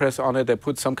put WordPress on it, they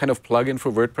put some kind of plugin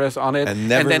for WordPress on it, and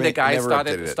then the guy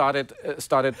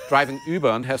started driving Uber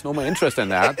and has no more interest in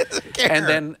that.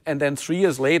 and then 3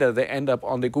 years later they end up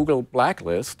on the Google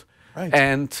blacklist. Right.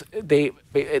 And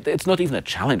it's not even a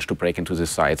challenge to break into these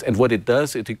sites. And what it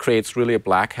does, it creates really a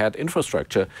black hat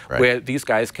infrastructure where these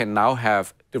guys can now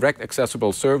have direct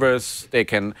accessible servers. They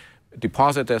can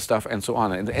deposit their stuff and so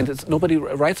on. And nobody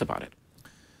writes about it.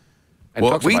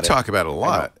 Well, we talk about it a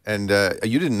lot, and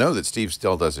you didn't know that Steve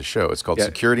still does a show. It's called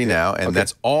Security Now, and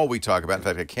that's all we talk about. In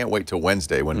fact, I can't wait till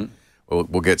Wednesday when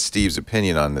we'll get Steve's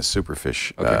opinion on the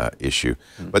Superfish issue.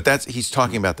 But he's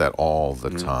talking about that all the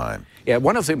time. Yeah,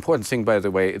 one of the important things, by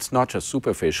the way, it's not just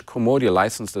Superfish. Comodia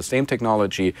licensed the same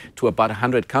technology to about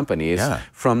 100 companies,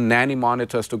 from nanny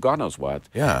monitors to God knows what.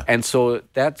 Yeah. And so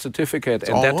that certificate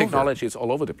and that technology is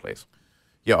all over the place.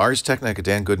 Yeah, Ars Technica,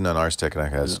 Dan Gooden on Ars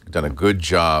Technica has done a good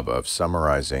job of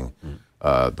summarizing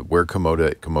where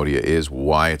Comodia is,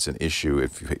 why it's an issue.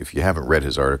 If you haven't read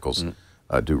his articles,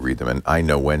 do read them. And I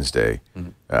know Wednesday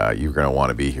you're going to want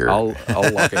to be here. I'll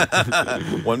log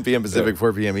in. 1 p.m. Pacific,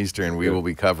 4 p.m. Eastern. We will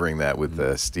be covering that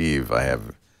with Steve. I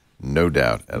have no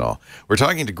doubt at all. We're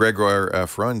talking to Gregor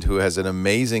Freund, who has an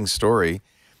amazing story.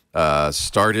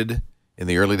 Started in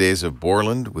the early days of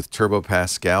Borland with Turbo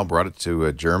Pascal, brought it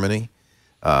to Germany.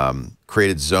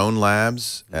 Created Zone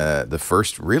Labs, the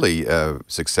first really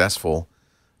successful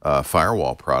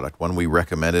firewall product, one we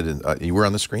recommended, and you were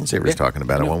on the screensavers talking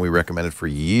about it, one we recommended for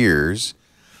years,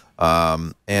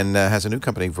 and has a new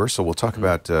company, Versal. We'll talk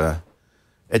about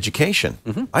education.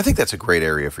 I think that's a great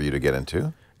area for you to get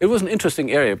into. It was an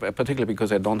interesting area, particularly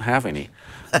because I don't have any.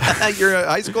 You're a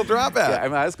high school dropout. Yeah,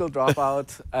 I'm a high school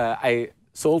dropout. I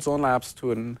sold Zone Labs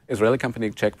to an Israeli company,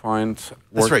 Checkpoint.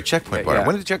 That's right, Checkpoint bought it.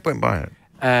 When did Checkpoint buy it?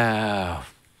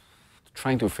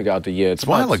 Trying to figure out the year. It's a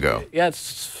while ago. Yeah,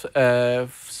 it's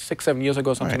 6, 7 years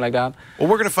ago, something like that. Well,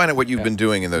 we're going to find out what you've been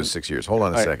doing in those 6 years. Hold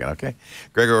on a second, okay?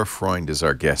 Gregor Freund is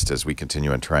our guest as we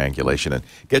continue on Triangulation. And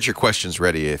get your questions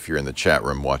ready if you're in the chat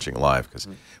room watching live, because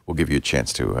we'll give you a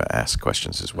chance to ask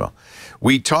questions as well.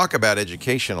 We talk about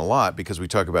education a lot because we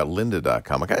talk about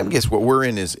lynda.com. I guess what we're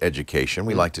in is education.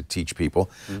 We like to teach people.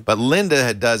 But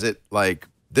Lynda does it like,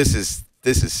 this is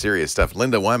serious stuff.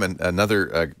 Lynda Wyman,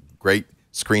 another great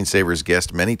Screensavers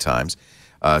guest many times.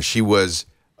 She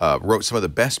wrote some of the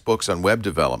best books on web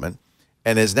development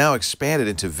and has now expanded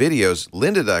into videos.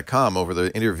 Lynda.com, over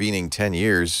the intervening 10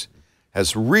 years,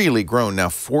 has really grown. Now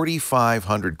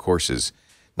 4,500 courses,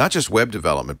 not just web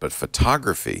development, but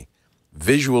photography,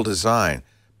 visual design,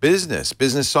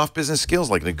 soft business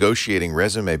skills like negotiating,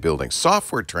 resume building,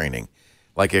 software training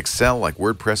like Excel, like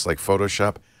WordPress, like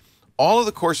Photoshop. All of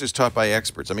the courses taught by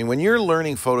experts. I mean, when you're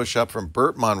learning Photoshop from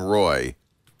Bert Monroy,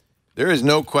 there is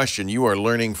no question you are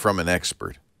learning from an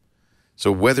expert. So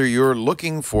whether you're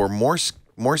looking for more,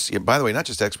 by the way, not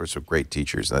just experts, but great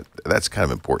teachers. That's kind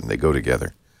of important. They go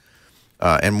together.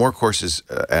 And more courses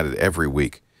added every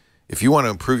week. If you want to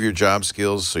improve your job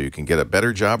skills so you can get a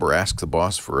better job or ask the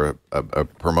boss for a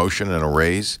promotion and a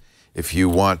raise, if you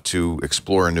want to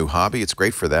explore a new hobby, it's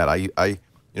great for that.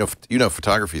 You know,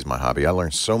 photography is my hobby. I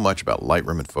learned so much about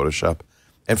Lightroom and Photoshop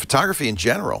and photography in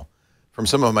general from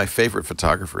some of my favorite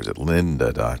photographers at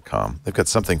lynda.com. They've got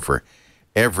something for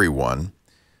everyone.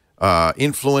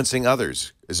 Influencing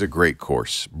Others is a great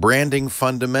course. Branding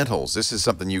Fundamentals. This is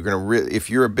something you're going to, if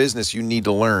you're a business, you need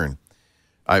to learn.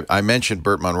 I mentioned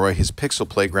Bert Monroy. His Pixel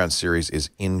Playground series is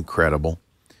incredible.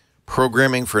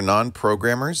 Programming for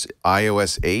Non-Programmers,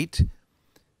 iOS 8.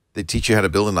 They teach you how to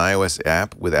build an iOS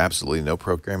app with absolutely no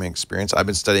programming experience. I've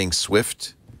been studying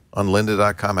Swift on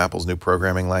lynda.com, Apple's new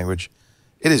programming language.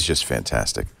 It is just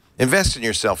fantastic. Invest in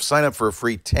yourself. Sign up for a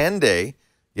free 10-day,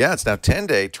 it's now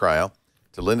 10-day trial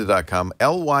to lynda.com,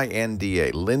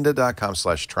 L-Y-N-D-A,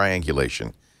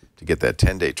 lynda.com/triangulation to get that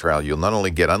 10-day trial. You'll not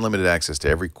only get unlimited access to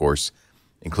every course,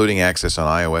 including access on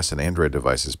iOS and Android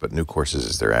devices, but new courses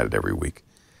as they're added every week.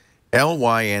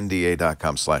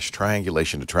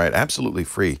 lynda.com/triangulation to try it absolutely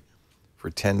free for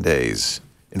 10 days.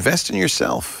 Invest in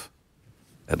yourself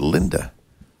at lynda.com.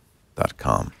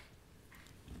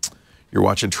 You're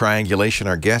watching Triangulation.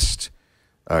 Our guest,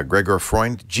 Gregor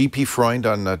Freund, GP Freund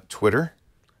on Twitter.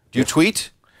 Do you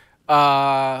tweet?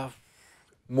 More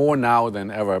now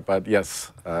than ever, but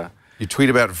yes. You tweet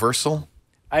about Versal?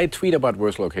 I tweet about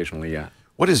Versal occasionally, yeah.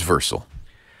 What is Versal?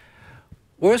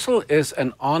 Versal is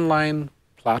an online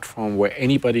platform where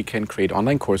anybody can create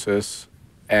online courses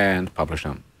and publish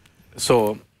them.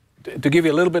 So to give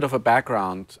you a little bit of a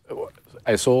background,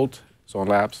 I sold Zone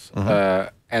Labs,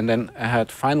 and then I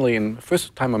had finally, in the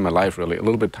first time in my life really, a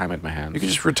little bit of time at my hands. You can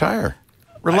just retire.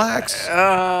 Relax.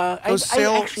 That's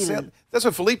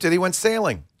what Philippe did. He went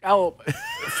sailing. Oh,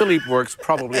 Philippe works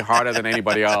probably harder than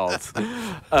anybody else.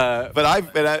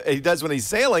 But he does when he's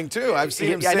sailing too. I've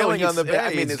seen him sailing on the bay.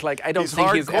 I mean, it's like I don't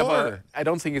think he's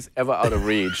ever out of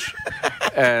reach.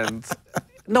 And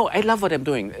no, I love what I'm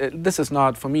doing. This is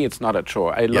not, for me, it's not a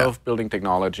chore. I love building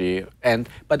technology,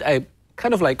 but I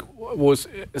kind of like was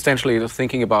essentially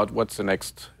thinking about what's the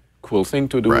next cool thing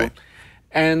to do. Right.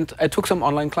 And I took some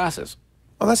online classes.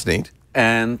 Oh, that's neat.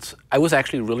 And I was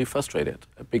actually really frustrated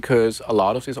because a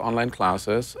lot of these online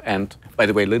classes, and by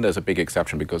the way, Linda is a big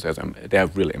exception because they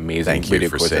have really amazing video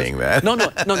courses. Thank you for saying that.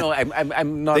 No,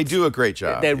 I'm not. They do a great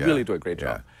job. They really do a great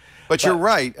job. But you're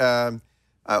right.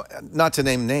 Not to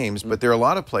name names, but there are a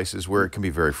lot of places where it can be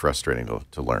very frustrating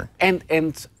to learn.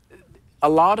 And a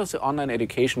lot of the online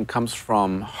education comes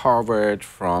from Harvard,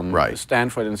 from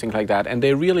Stanford and things like that, and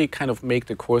they really kind of make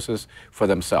the courses for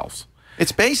themselves.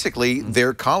 It's basically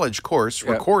their college course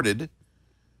recorded,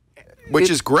 which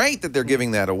is great that they're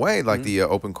giving that away, like the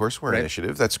Open Courseware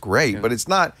Initiative. That's great, but it's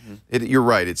not, you're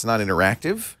right, it's not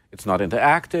interactive. It's not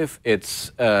interactive.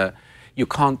 It's, you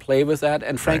can't play with that,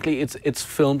 and frankly, it's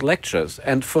filmed lectures.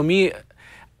 And for me,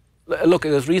 look,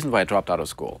 there's a reason why I dropped out of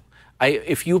school.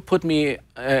 If you put me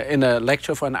in a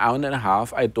lecture for an hour and a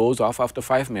half, I doze off after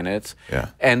 5 minutes. Yeah.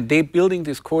 And they're building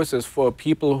these courses for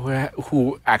people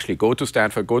who actually go to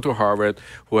Stanford, go to Harvard,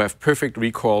 who have perfect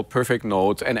recall, perfect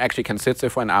notes, and actually can sit there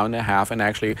for an hour and a half and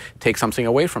actually take something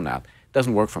away from that. It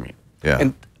doesn't work for me. Yeah.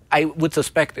 And I would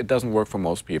suspect it doesn't work for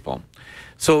most people.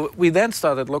 So we then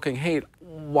started looking, hey,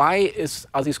 why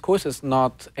are these courses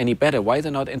not any better? Why are they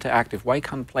not interactive? Why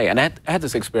can't play? And I had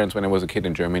this experience when I was a kid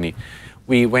in Germany.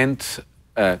 We went,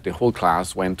 the whole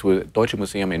class went to the Deutsche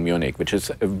Museum in Munich, which is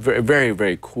a very,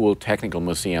 very cool technical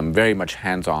museum, very much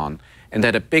hands-on. And they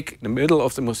had in the middle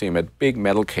of the museum, a big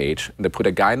metal cage. And they put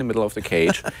a guy in the middle of the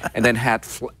cage and then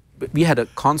we had a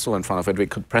console in front of it. We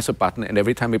could press a button, and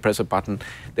every time we press a button,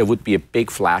 there would be a big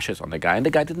flashes on the guy, and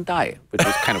the guy didn't die, which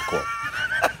was kind of cool.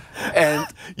 And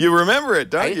you remember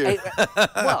it, don't you?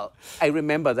 Well, I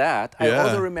remember that. I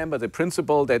also remember the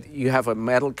principle that you have a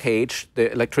metal cage,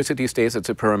 the electricity stays at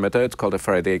the perimeter, it's called a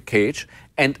Faraday cage,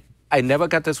 and I never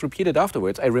got this repeated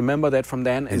afterwards. I remember that from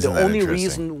then, and the only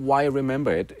reason why I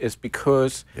remember it is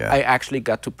because I actually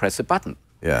got to press a button.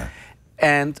 Yeah.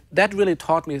 And that really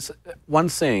taught me one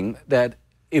thing, that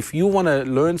if you want to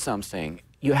learn something,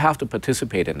 you have to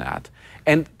participate in that.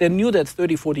 And they knew that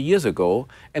 30, 40 years ago,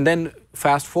 and then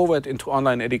fast forward into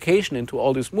online education, into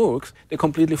all these MOOCs, they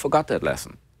completely forgot that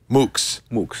lesson. MOOCs?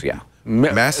 MOOCs, yeah.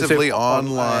 Massively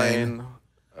online.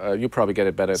 You probably get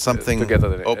it better something together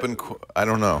than open. I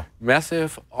don't know.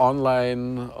 Massive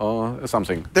online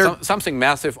something. Something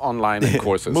massive online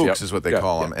courses. MOOCs is what they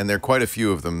call them, and there are quite a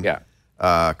few of them. Yeah.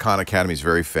 Khan Academy is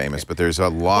very famous, but there's a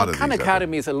lot of these. Khan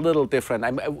Academy is a little different.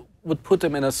 I would put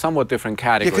them in a somewhat different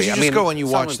category. Yeah, because you just go and you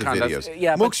watch the videos.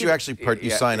 MOOCs, you actually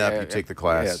you sign up, you take the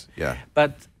class. Yeah.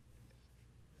 But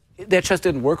that just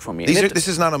didn't work for me. This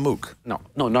is not a MOOC. No,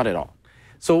 not at all.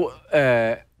 So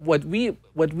what we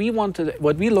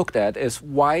looked at is,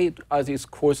 why are these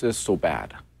courses so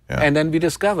bad? Yeah. And then we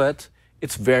discovered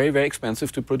it's very, very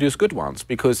expensive to produce good ones,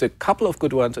 because a couple of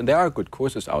good ones, and there are good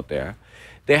courses out there,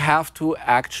 they have to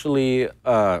actually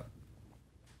hire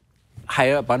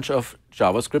a bunch of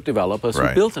JavaScript developers who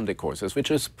build them the courses, which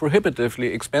is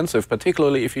prohibitively expensive,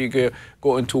 particularly if you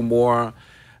go into more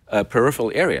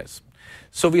peripheral areas.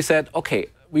 So we said, okay,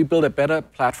 we build a better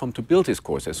platform to build these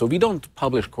courses. So we don't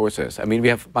publish courses. I mean, we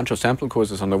have a bunch of sample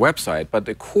courses on the website, but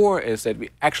the core is that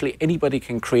anybody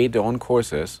can create their own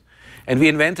courses. And we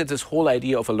invented this whole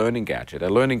idea of a learning gadget. A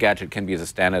learning gadget can be the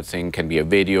standard thing, can be a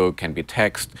video, can be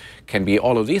text, can be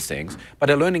all of these things. But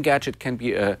a learning gadget can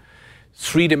be a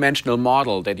three-dimensional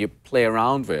model that you play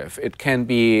around with. It can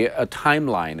be a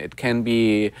timeline. It can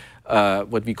be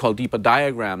what we call deeper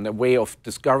diagram, the way of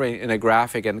discovering in a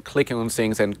graphic and clicking on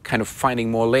things and kind of finding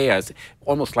more layers,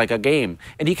 almost like a game.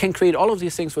 And you can create all of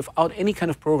these things without any kind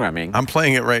of programming. I'm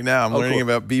playing it right now. I'm learning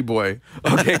about B-Boy.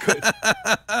 Okay, good.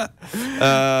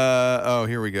 Oh,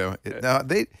 here we go. Now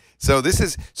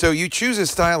so you choose a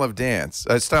style of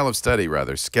style of study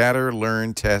rather. Scatter,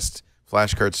 learn, test,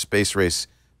 flashcards, space race,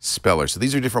 speller. So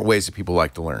these are different ways that people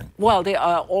like to learn. Well, there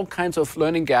are all kinds of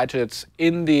learning gadgets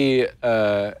in the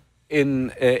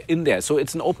in there. So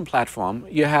it's an open platform.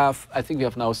 I think we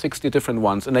have now 60 different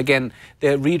ones. And again,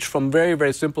 they reach from very,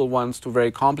 very simple ones to very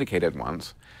complicated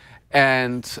ones.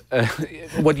 And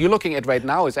what you're looking at right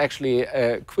now is actually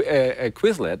a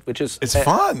Quizlet, which is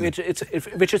fun.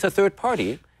 Which is a third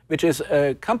party, which is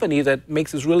a company that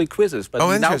makes these really quizzes. But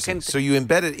interesting. So you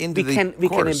embed it into the course. We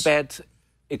can embed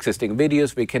existing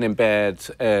videos, we can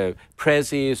embed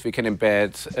Prezis, we can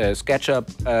embed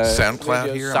SketchUp, SoundCloud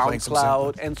videos, here,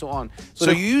 SoundCloud, and so on.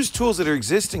 So you use tools that are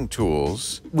existing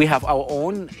tools. We have our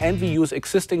own, and we use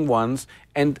existing ones,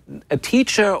 and a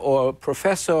teacher or a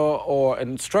professor or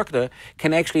an instructor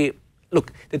can actually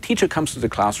look, the teacher comes to the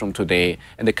classroom today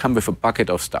and they come with a bucket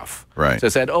of stuff. Right. So they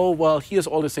said, oh, well, here's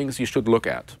all the things you should look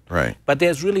at. Right. But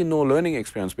there's really no learning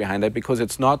experience behind that because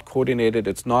it's not coordinated,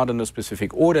 it's not in a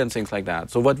specific order and things like that.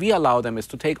 So what we allow them is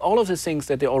to take all of the things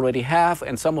that they already have,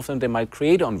 and some of them they might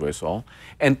create on Versal,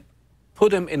 and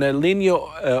put them in a linear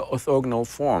orthogonal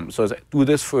form. So do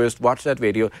this first, watch that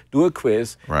video, do a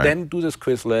quiz, then do this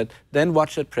Quizlet, then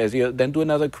watch that Prezio, then do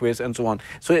another quiz, and so on.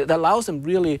 So it allows them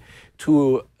really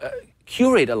to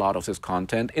curate a lot of this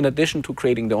content in addition to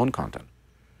creating their own content.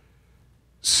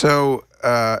 So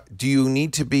do you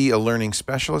need to be a learning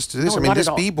specialist to this? No, I mean, not this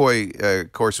at all. B-Boy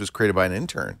course was created by an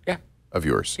intern of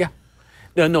yours. Yeah.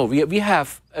 No,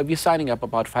 we're signing up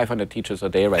about 500 teachers a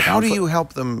day right now. How do you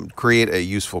help them create a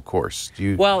useful course? Do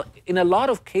you? Well, in a lot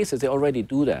of cases, they already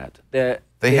do that.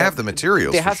 They have the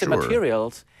materials. They have the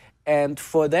materials, and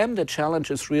for them, the challenge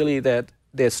is really that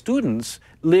their students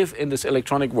live in this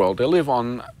electronic world. They live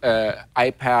on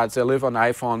iPads, they live on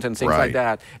iPhones and things like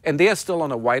that, and they are still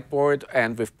on a whiteboard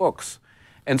and with books.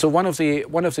 And so one of the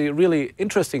really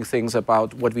interesting things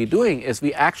about what we're doing is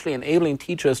we're actually enabling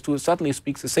teachers to suddenly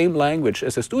speak the same language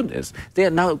as a student is. They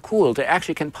are now cool. They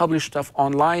actually can publish stuff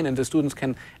online, and the students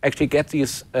can actually get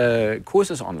these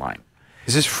courses online.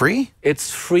 Is this free?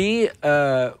 It's free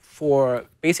for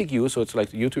basic use, so it's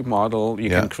like the YouTube model. You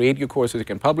can create your courses, you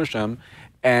can publish them.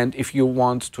 And if you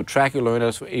want to track your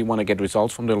learners, you want to get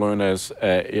results from the learners,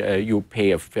 you pay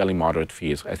a fairly moderate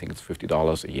fee. I think it's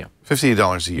 $50 a year.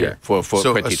 $50 a year for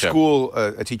so per teacher.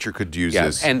 A teacher could use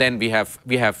this. And then we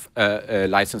have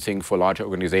licensing for larger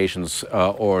organizations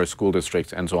or school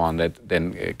districts and so on that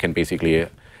then can basically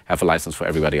have a license for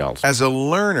everybody else. As a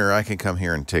learner, I can come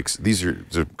here and take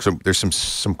there's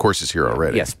some courses here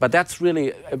already. Yes, but that's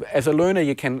really, as a learner,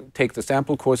 you can take the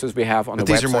sample courses we have on the website.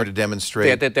 These are more to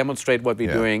demonstrate. They demonstrate what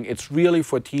we're doing. It's really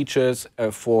for teachers,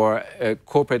 for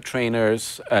corporate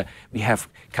trainers. We have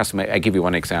customer. I give you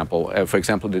one example. For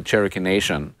example, the Cherokee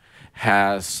Nation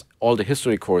has all the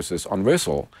history courses on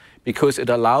Versal, because it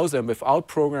allows them, without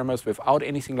programmers, without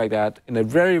anything like that, in a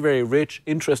very, very rich,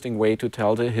 interesting way to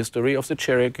tell the history of the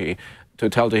Cherokee, to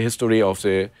tell the history of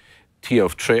the Trail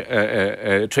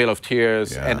of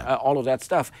Tears, and all of that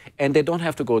stuff. And they don't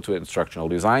have to go to an instructional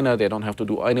designer. They don't have to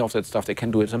do any of that stuff. They can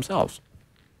do it themselves.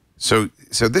 So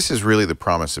this is really the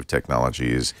promise of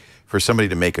technology, is for somebody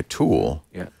to make a tool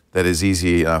that is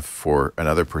easy enough for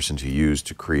another person to use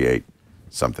to create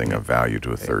something of value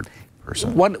to a third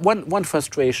person. One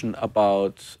frustration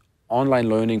about online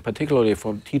learning, particularly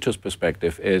from teachers'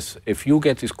 perspective, is if you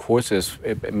get these courses,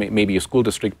 maybe a school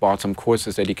district bought some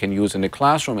courses that you can use in the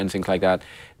classroom and things like that,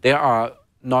 they are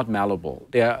not malleable.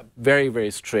 They are very,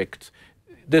 very strict.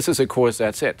 This is a course,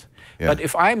 that's it. But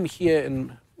if I'm here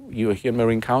you're here in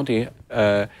Marin County,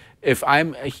 if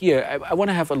I'm here, I want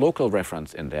to have a local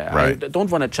reference in there. I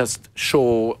don't want to just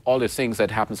show all the things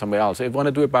that happen somewhere else. I want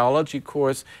to do a biology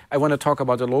course. I want to talk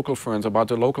about the local ferns, about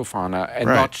the local fauna, and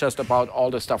not just about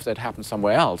all the stuff that happens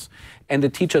somewhere else. And the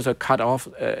teachers are cut off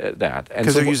that.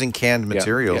 Because they're using canned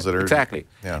materials that are... Exactly.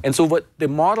 And so what the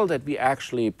model that we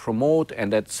actually promote,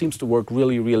 and that seems to work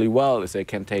really, really well, is they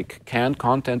can take canned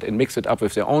content and mix it up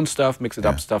with their own stuff, mix it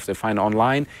up with stuff they find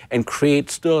online, and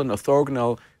create still an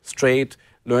orthogonal, straight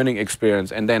learning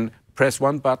experience, and then press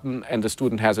one button and the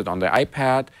student has it on their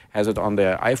iPad, has it on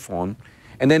their iPhone.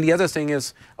 And then the other thing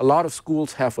is, a lot of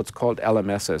schools have what's called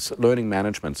LMSs, learning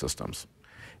management systems.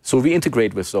 So we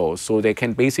integrate with those, so they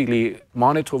can basically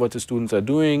monitor what the students are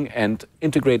doing and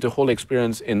integrate the whole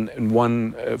experience in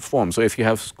one form. So if you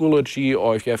have Schoology,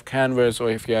 or if you have Canvas, or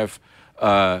if you have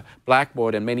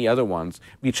Blackboard and many other ones,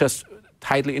 we just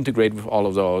tightly integrate with all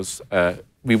of those.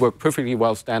 We work perfectly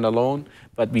well standalone,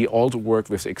 but we also work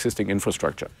with existing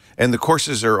infrastructure. And the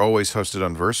courses are always hosted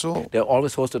on Versal? They're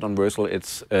always hosted on Versal.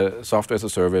 It's software as a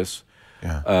service.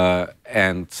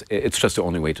 And it's just the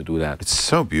only way to do that. It's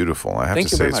so beautiful. I have to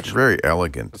say, it's very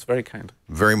elegant. It's very kind.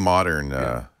 Very modern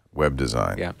web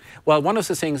design. Well, one of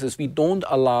the things is we don't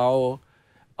allow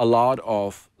a lot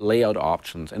of layout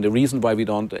options. And the reason why we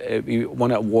don't, we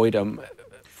want to avoid them.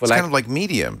 It's kind of like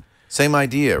Medium. Same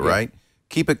idea, right?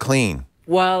 Keep it clean.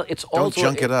 Well, it's also, don't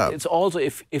junk it up. It's also,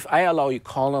 if I allow you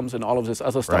columns and all of this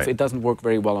other stuff, it doesn't work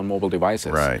very well on mobile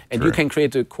devices. And you can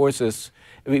create the courses.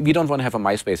 We don't want to have a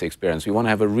MySpace experience. We want to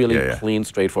have a really clean,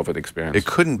 straightforward experience. It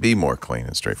couldn't be more clean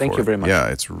and straightforward. Thank you very much. Yeah,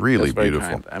 it's really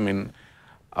beautiful. Kind. I mean,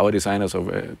 our designers are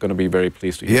going to be very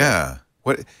pleased to hear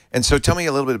that. And so tell me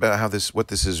a little bit about how what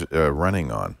this is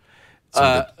running on.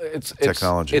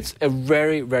 technology? It's a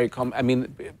very, very I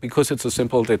mean, because it's so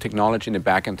simple, the technology in the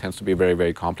back end tends to be very,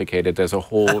 very complicated. There's a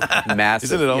whole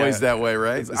massive... Isn't it always that way,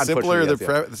 right? The simpler,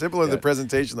 the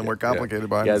presentation, the more complicated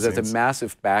behind the scenes. There's a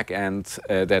massive back end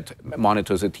that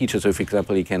monitors the teacher. So, for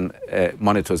example, you can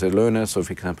monitor the learner. So,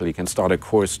 for example, you can start a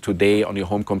course today on your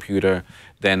home computer,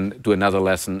 then do another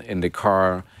lesson in the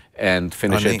car, and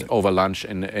finish it over lunch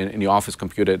in your office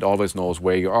computer. It always knows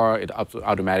where you are. It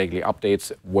automatically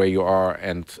updates where you are,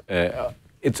 and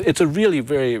it's a really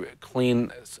very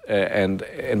clean and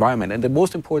environment. And the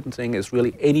most important thing is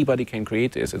really anybody can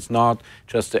create this. It's not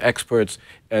just the experts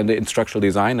and the instructional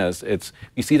designers.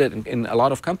 We see that in a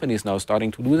lot of companies now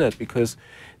starting to do that because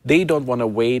they don't want to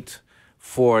wait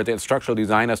for the instructional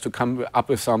designers to come up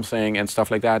with something and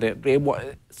stuff like that.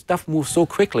 Stuff moves so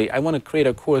quickly. I want to create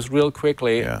a course real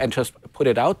quickly and just put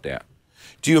it out there.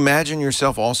 Do you imagine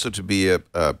yourself also to be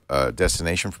a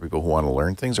destination for people who want to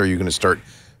learn things? Or are you going to start,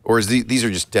 or is these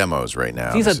are just demos right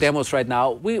now? These are demos right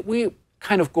now. We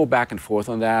kind of go back and forth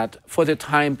on that. For the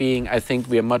time being, I think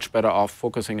we are much better off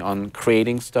focusing on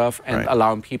creating stuff and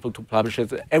allowing people to publish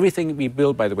it. Everything we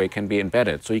build, by the way, can be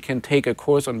embedded. So you can take a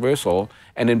course on Versal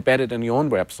and embed it in your own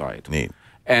website. Neat.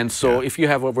 And so if you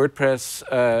have a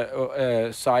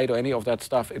WordPress site or any of that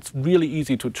stuff, it's really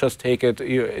easy to just take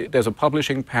it. There's a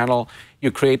publishing panel.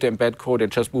 You create the embed code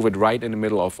and just move it right in the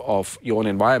middle of your own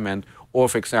environment. Or,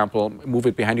 for example, move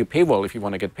it behind your paywall if you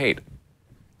want to get paid.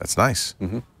 That's nice.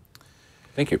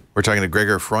 Thank you. We're talking to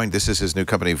Gregor Freund. This is his new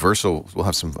company, Versal. We'll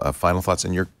have some final thoughts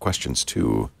and your questions,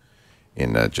 too,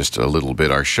 in just a little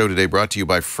bit. Our show today brought to you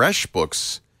by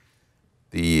FreshBooks.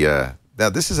 Now,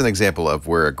 this is an example of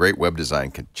where a great web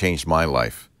design changed my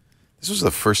life. This was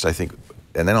the first, I think,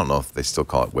 and I don't know if they still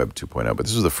call it Web 2.0, but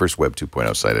this was the first Web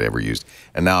 2.0 site I ever used.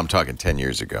 And now I'm talking 10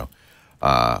 years ago.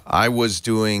 I was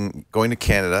going to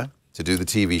Canada to do the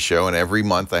TV show, and every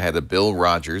month I had to bill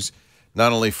Rogers,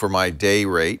 not only for my day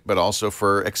rate, but also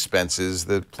for expenses,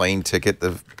 the plane ticket,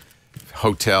 the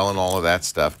hotel, and all of that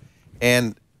stuff.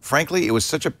 And frankly, it was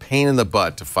such a pain in the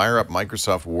butt to fire up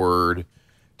Microsoft Word,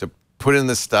 to put in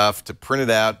the stuff, to print it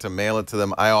out, to mail it to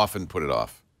them. I often put it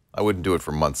off. I wouldn't do it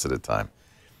for months at a time.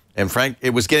 And Frank,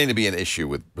 it was getting to be an issue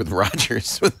with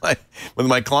Rogers, with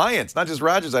my clients, not just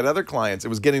Rogers, I had other clients. It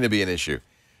was getting to be an issue.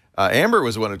 Amber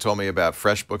was the one who told me about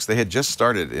FreshBooks. They had just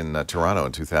started in Toronto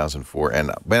in 2004, and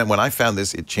when I found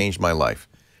this, it changed my life.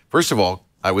 First of all,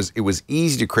 it was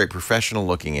easy to create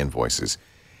professional-looking invoices,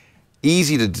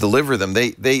 easy to deliver them.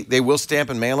 They will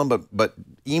stamp and mail them, but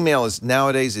email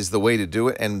nowadays is the way to do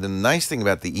it. And the nice thing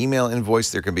about the email invoice,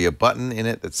 there can be a button in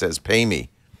it that says "Pay Me,"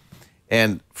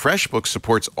 and FreshBooks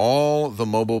supports all the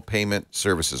mobile payment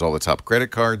services, all the top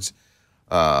credit cards,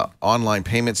 online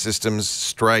payment systems,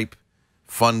 Stripe,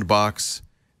 Fundbox.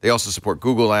 They also support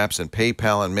Google Apps and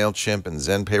PayPal and MailChimp and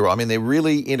Zen Payroll. I mean, they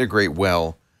really integrate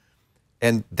well.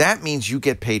 And that means you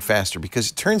get paid faster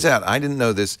because it turns out, I didn't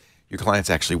know this, your clients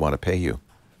actually want to pay you.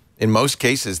 In most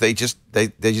cases, they just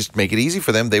make it easy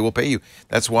for them. They will pay you.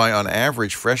 That's why, on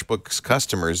average, FreshBooks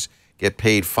customers get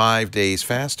paid 5 days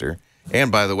faster. And,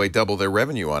 by the way, double their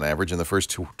revenue on average in the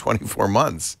first 24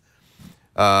 months.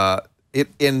 For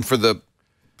the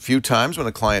few times when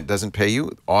a client doesn't pay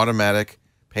you, automatic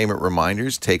payment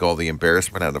reminders take all the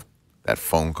embarrassment out of that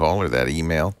phone call or that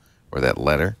email or that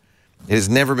letter. It has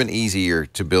never been easier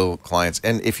to bill clients.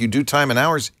 And if you do time and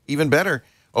hours, even better.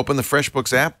 Open the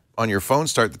FreshBooks app on your phone,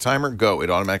 start the timer, go. It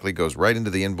automatically goes right into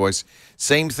the invoice.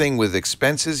 Same thing with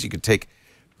expenses. You could take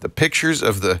the pictures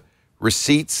of the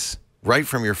receipts right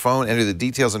from your phone, enter the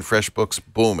details in FreshBooks,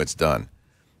 boom, it's done.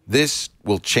 This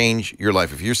will change your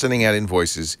life. If you're sending out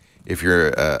invoices, if you're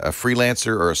a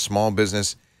freelancer or a small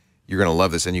business, you're going to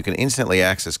love this. And you can instantly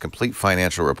access complete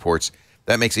financial reports.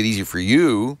 That makes it easy for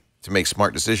you to make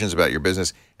smart decisions about your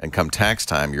business. And come tax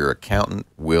time, your accountant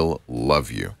will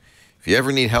love you. If you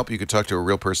ever need help, you can talk to a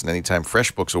real person anytime.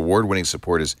 FreshBooks award-winning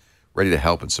support is ready to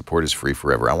help, and support is free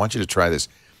forever. I want you to try this.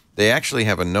 They actually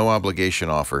have a no-obligation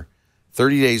offer,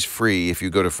 30 days free if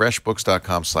you go to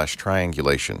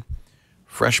freshbooks.com/triangulation.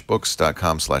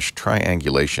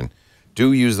 freshbooks.com/triangulation.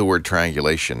 Do use the word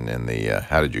triangulation in the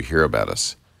How Did You Hear About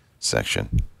Us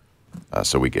section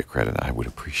so we get credit. I would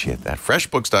appreciate that.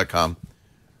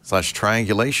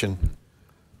 freshbooks.com/triangulation.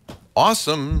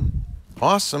 Awesome.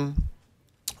 Awesome.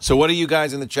 So what do you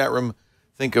guys in the chat room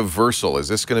think of Versal? Is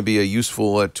this going to be a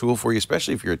useful tool for you,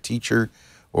 especially if you're a teacher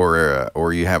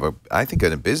or you have a. I think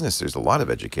in a business, there's a lot of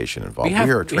education involved. We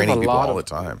are training people all the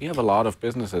time. We have a lot of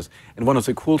businesses, and one of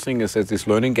the cool things is that these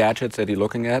learning gadgets that you're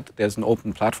looking at, there's an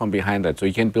open platform behind that, so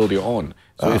you can build your own.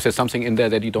 So if there's something in there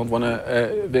that you don't want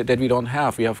to, that we don't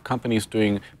have, we have companies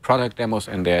doing product demos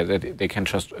in there that they can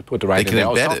just put the right in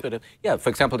there. They can embed it. Yeah, for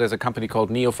example, there's a company called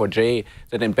Neo4j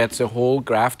that embeds the whole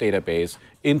graph database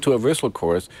into a Versal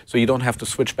course, so you don't have to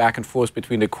switch back and forth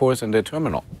between the course and the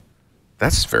terminal.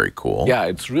 That's very cool. Yeah,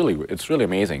 it's really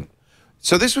amazing.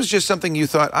 So this was just something you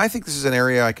thought, I think this is an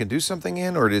area I can do something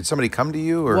in, or did somebody come to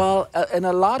you? Or? Well, and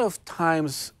a lot of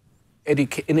times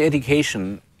in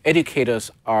education, educators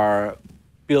are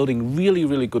building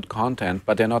really good content,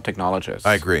 but they're not technologists.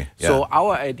 I agree. Yeah. So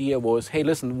our idea was, hey,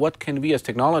 listen, what can we as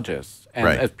technologists and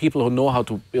as people who know how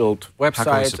to build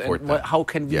websites, how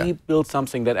can we build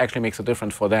something that actually makes a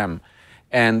difference for them?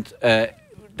 And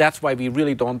that's why we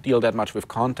really don't deal that much with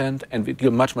content, and we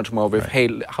deal much more with,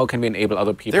 hey, how can we enable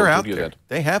other people to do that?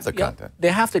 They have the content. They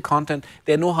have the content.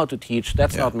 They know how to teach.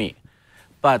 That's not me.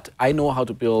 But I know how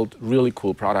to build really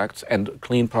cool products and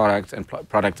clean products and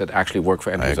products that actually work for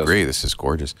end users. I agree. This is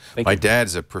gorgeous. My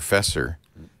dad's a professor,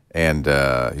 and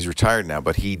he's retired now,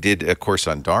 but he did a course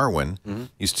on Darwin. He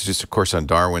used to do a course on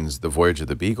Darwin's The Voyage of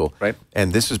the Beagle. Right.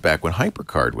 And this was back when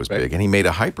HyperCard was big, and he made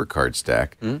a HyperCard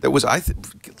stack that was,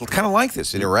 kind of like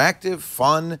this, interactive,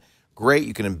 fun, great.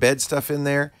 You can embed stuff in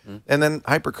there. And then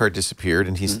HyperCard disappeared,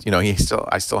 and he's, you know,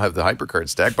 I still have the HyperCard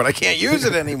stack, but I can't use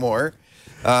it anymore.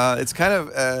 It's kind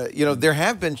of, you know, there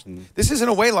have been, this is in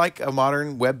a way like a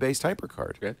modern web-based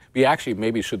HyperCard. Okay. We actually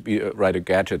maybe should write a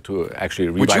gadget to actually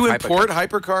revive Would you import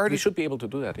HyperCard? We should be able to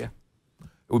do that, yeah.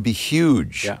 It would be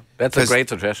huge. Yeah, that's a great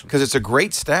suggestion. Because it's a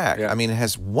great stack. Yeah. I mean, it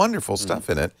has wonderful stuff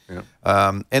in it. Yeah.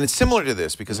 And it's similar to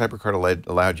this because HyperCard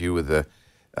allowed you with the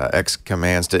X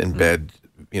commands to embed,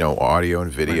 you know, audio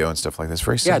and video and stuff like that. It's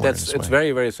very similar. Yeah, it's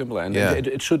very similar, and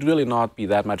it should really not be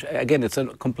that much. Again, it's a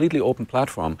completely open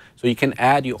platform, so you can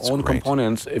add your own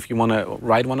components if you want to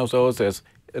write one of those. There's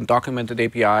a documented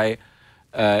API,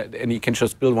 and you can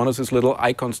just build one of these little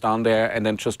icons down there and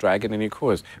then just drag it in your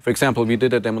course. For example, we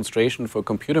did a demonstration for a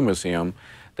computer museum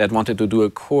that wanted to do a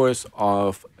course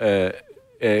of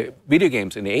video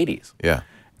games in the 80s. Yeah.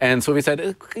 And so we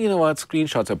said, you know what,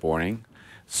 screenshots are boring.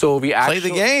 So we actually play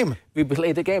the game. We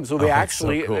played the game. So we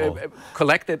actually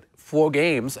collected 4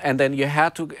 games, and then you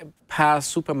had to pass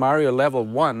Super Mario level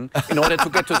 1 in order to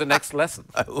get to the next lesson.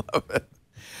 I love it.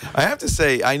 I have to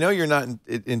say, I know you're not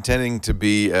intending to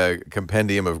be a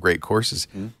compendium of great courses,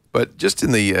 but just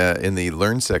in the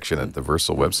Learn section at the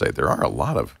Versal website, there are a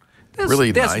lot of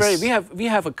really nice. We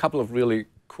have a couple of really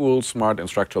cool, smart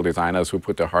instructional designers who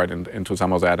put their heart into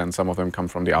some of that, and some of them come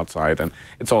from the outside, and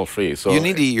it's all free. So you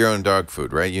need to eat your own dog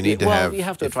food, right? You need to have. Well, you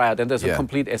have to try it, and there's a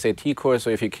complete SAT course. So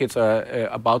if your kids are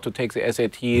about to take the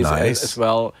SATs as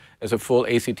well as a full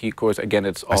ACT course, again,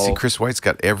 it's all. I see Chris White's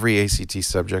got every ACT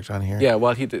subject on here. Yeah,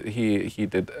 well, he's a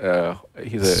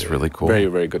really cool.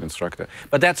 very good instructor.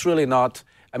 But that's really not.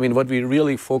 I mean, what we're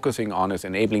really focusing on is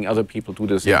enabling other people to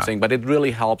do the same thing. But it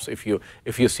really helps if you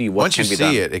see what can be done.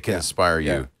 Once you see it, it can inspire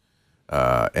you.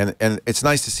 And it's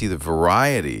nice to see the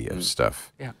variety of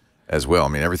stuff as well. I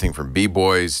mean, everything from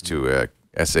B-boys to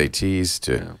SATs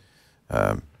to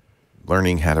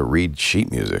learning how to read sheet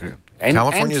music.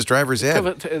 California's driver's ed.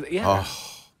 Oh,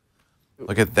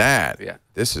 look at that. Yeah.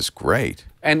 This is great.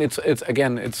 And it's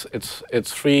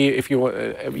free if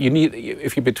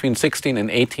if you're between 16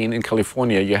 and 18 in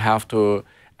California, you have to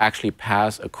actually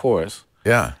pass a course.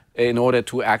 Yeah. In order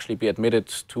to actually be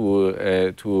admitted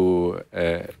in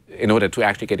order to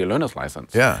actually get your learner's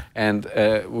license. Yeah. And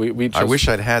we just, I wish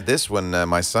I'd had this when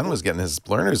my son was getting his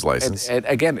learner's license.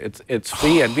 Again, it's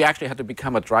free, and we actually had to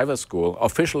become a driver's school.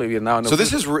 Officially, we're now. So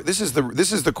this is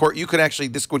the court. You could actually,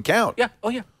 this would count. Yeah. Oh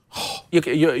yeah.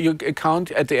 You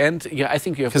count at the end. Yeah, I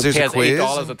think you have to pay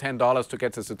 $8 or $10 to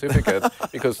get the certificate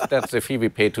because that's the fee we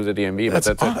pay to the DMV. That's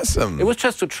awesome. It was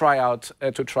just to try out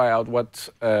what,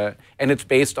 and it's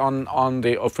based on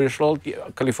the official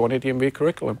California DMV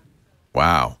curriculum.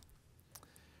 Wow,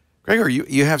 Gregor,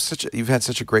 you've had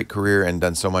such a great career and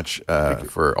done so much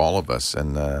for all of us,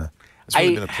 and it's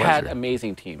really been a pleasure. I had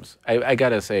amazing teams. I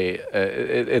gotta say,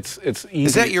 it's easy.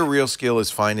 Is that your real skill? Is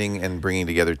finding and bringing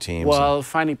together teams? Well,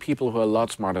 finding people who are a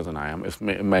lot smarter than I am is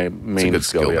my main it's a good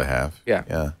skill to have.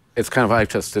 Yeah. It's kind of I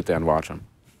just sit there and watch them.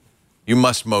 You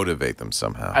must motivate them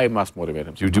somehow. I must motivate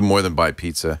them. You do more than buy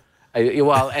pizza.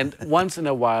 Well, and once in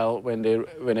a while,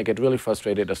 when I get really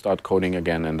frustrated, I start coding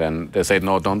again, and then they say,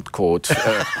 "No, don't code.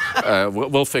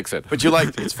 We'll fix it." But you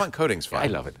like it's fun. Coding's fun. I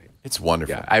love it. It's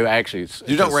wonderful. Yeah, I actually.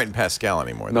 You don't write in Pascal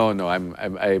anymore. No, no.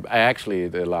 I actually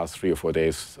the last 3 or 4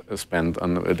 days spent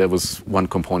on. There was one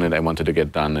component I wanted to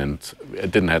get done, and we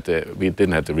didn't have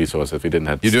the resources. We didn't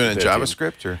have. You're doing it in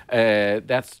JavaScript, or?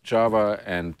 That's Java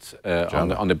and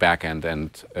on the back end,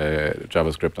 and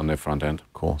JavaScript on the front end.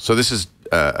 Cool. So this is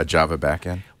a Java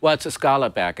backend? Well, it's a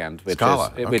Scala backend,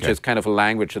 which is kind of a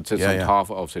language that sits on top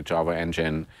of the Java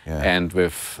engine, and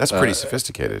with that's pretty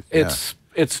sophisticated.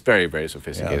 It's very, very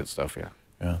sophisticated stuff.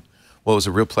 Yeah. Well, it was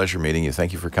a real pleasure meeting you.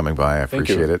 Thank you for coming by. I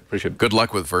appreciate it. Appreciate it. Good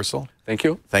luck with Versal. Thank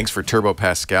you. Thanks for Turbo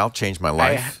Pascal. Changed my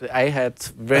life. I had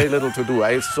very little to do.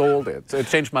 I sold it. It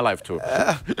changed my life too.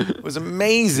 It was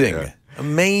amazing. Yeah.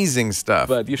 Amazing stuff.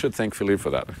 But you should thank Philippe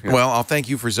for that. Yeah. Well, I'll thank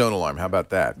you for Zone Alarm. How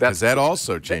about that? Because that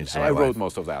also changed my life. I wrote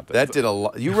most of that. That did a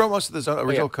lot. You wrote most of the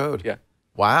original code? Yeah.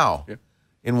 Wow. Yeah.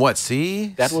 In what,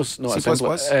 C? That was no C++?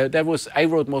 I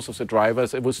wrote most of the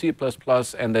drivers. It was C++,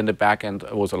 and then the back end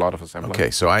was a lot of assembler. Okay,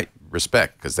 so I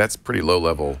respect, because that's pretty low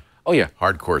level. Oh yeah,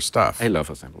 hardcore stuff. I love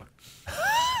assembler.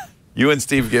 You and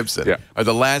Steve Gibson are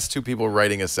the last two people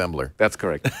writing assembler. That's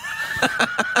correct.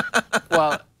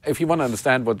 Well, if you want to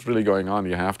understand what's really going on,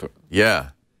 you have to. Yeah.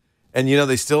 And you know,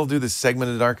 they still do this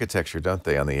segmented architecture, don't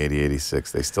they, on the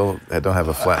 8086? They still don't have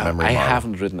a flat memory model. I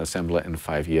haven't written assembler in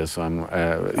 5 years, so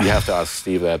you have to ask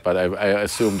Steve that, but I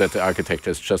assume that the architecture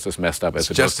is just as messed up as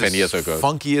it was 10 years ago.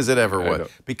 Funky as it ever was.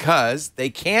 Because they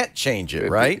can't change it,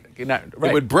 right? It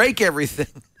would break everything.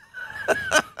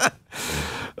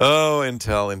 Oh,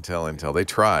 Intel. They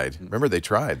tried. Remember, they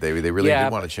tried. They really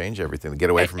did want to change everything, to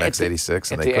get away from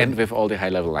x86. At the end, with all the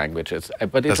high-level languages.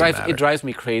 But it drives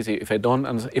me crazy if I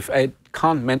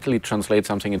can't mentally translate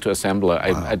something into assembler.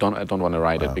 I don't want to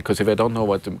write it, because if I don't know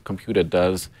what the computer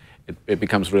does, it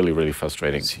becomes really, really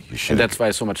frustrating. And that's why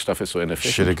so much stuff is so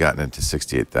inefficient. Should have gotten into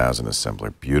 68,000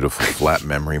 assembler. Beautiful, flat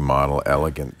memory model,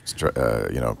 elegant,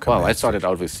 Well, I started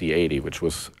out with C80, which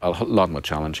was a lot more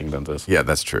challenging than this. Yeah,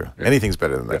 that's true. Yeah. Anything's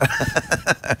better than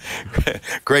that.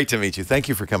 Great to meet you. Thank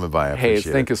you for coming by. I appreciate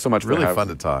it. Thank you so much. Really fun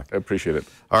to talk. I appreciate it.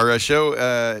 Our show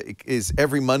is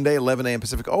every Monday, 11 a.m.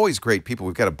 Pacific. Always great people.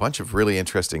 We've got a bunch of really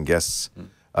interesting guests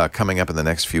coming up in the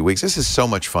next few weeks. This is so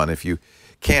much fun. If you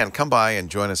can, come by and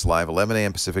join us live, 11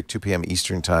 a.m. Pacific, 2 p.m.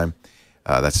 Eastern Time.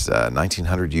 That's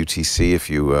 1900 UTC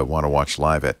if you want to watch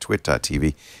live at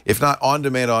twit.tv. If not,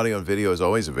 on-demand audio and video is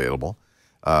always available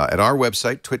at our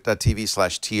website,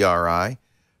 twit.tv/TRI.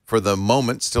 For the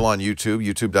moment, still on YouTube,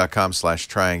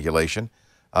 youtube.com/triangulation.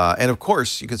 And, of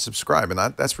course, you can subscribe, and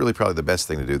that's really probably the best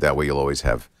thing to do. That way you'll always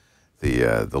have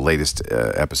the latest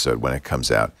episode when it comes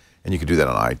out. And you can do that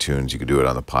on iTunes. You can do it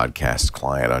on the podcast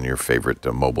client on your favorite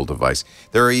mobile device.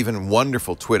 There are even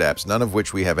wonderful Twit apps, none of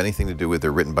which we have anything to do with.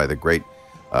 They're written by the great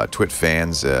Twit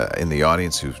fans in the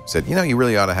audience who said, you know, you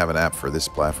really ought to have an app for this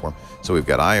platform. So we've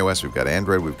got iOS, we've got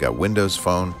Android, we've got Windows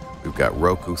Phone, we've got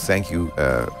Roku. Thank you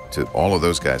to all of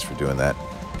those guys for doing that.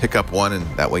 Pick up one, and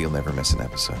that way you'll never miss an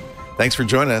episode. Thanks for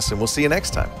joining us, and we'll see you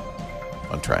next time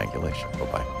on Triangulation.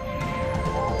 Bye-bye.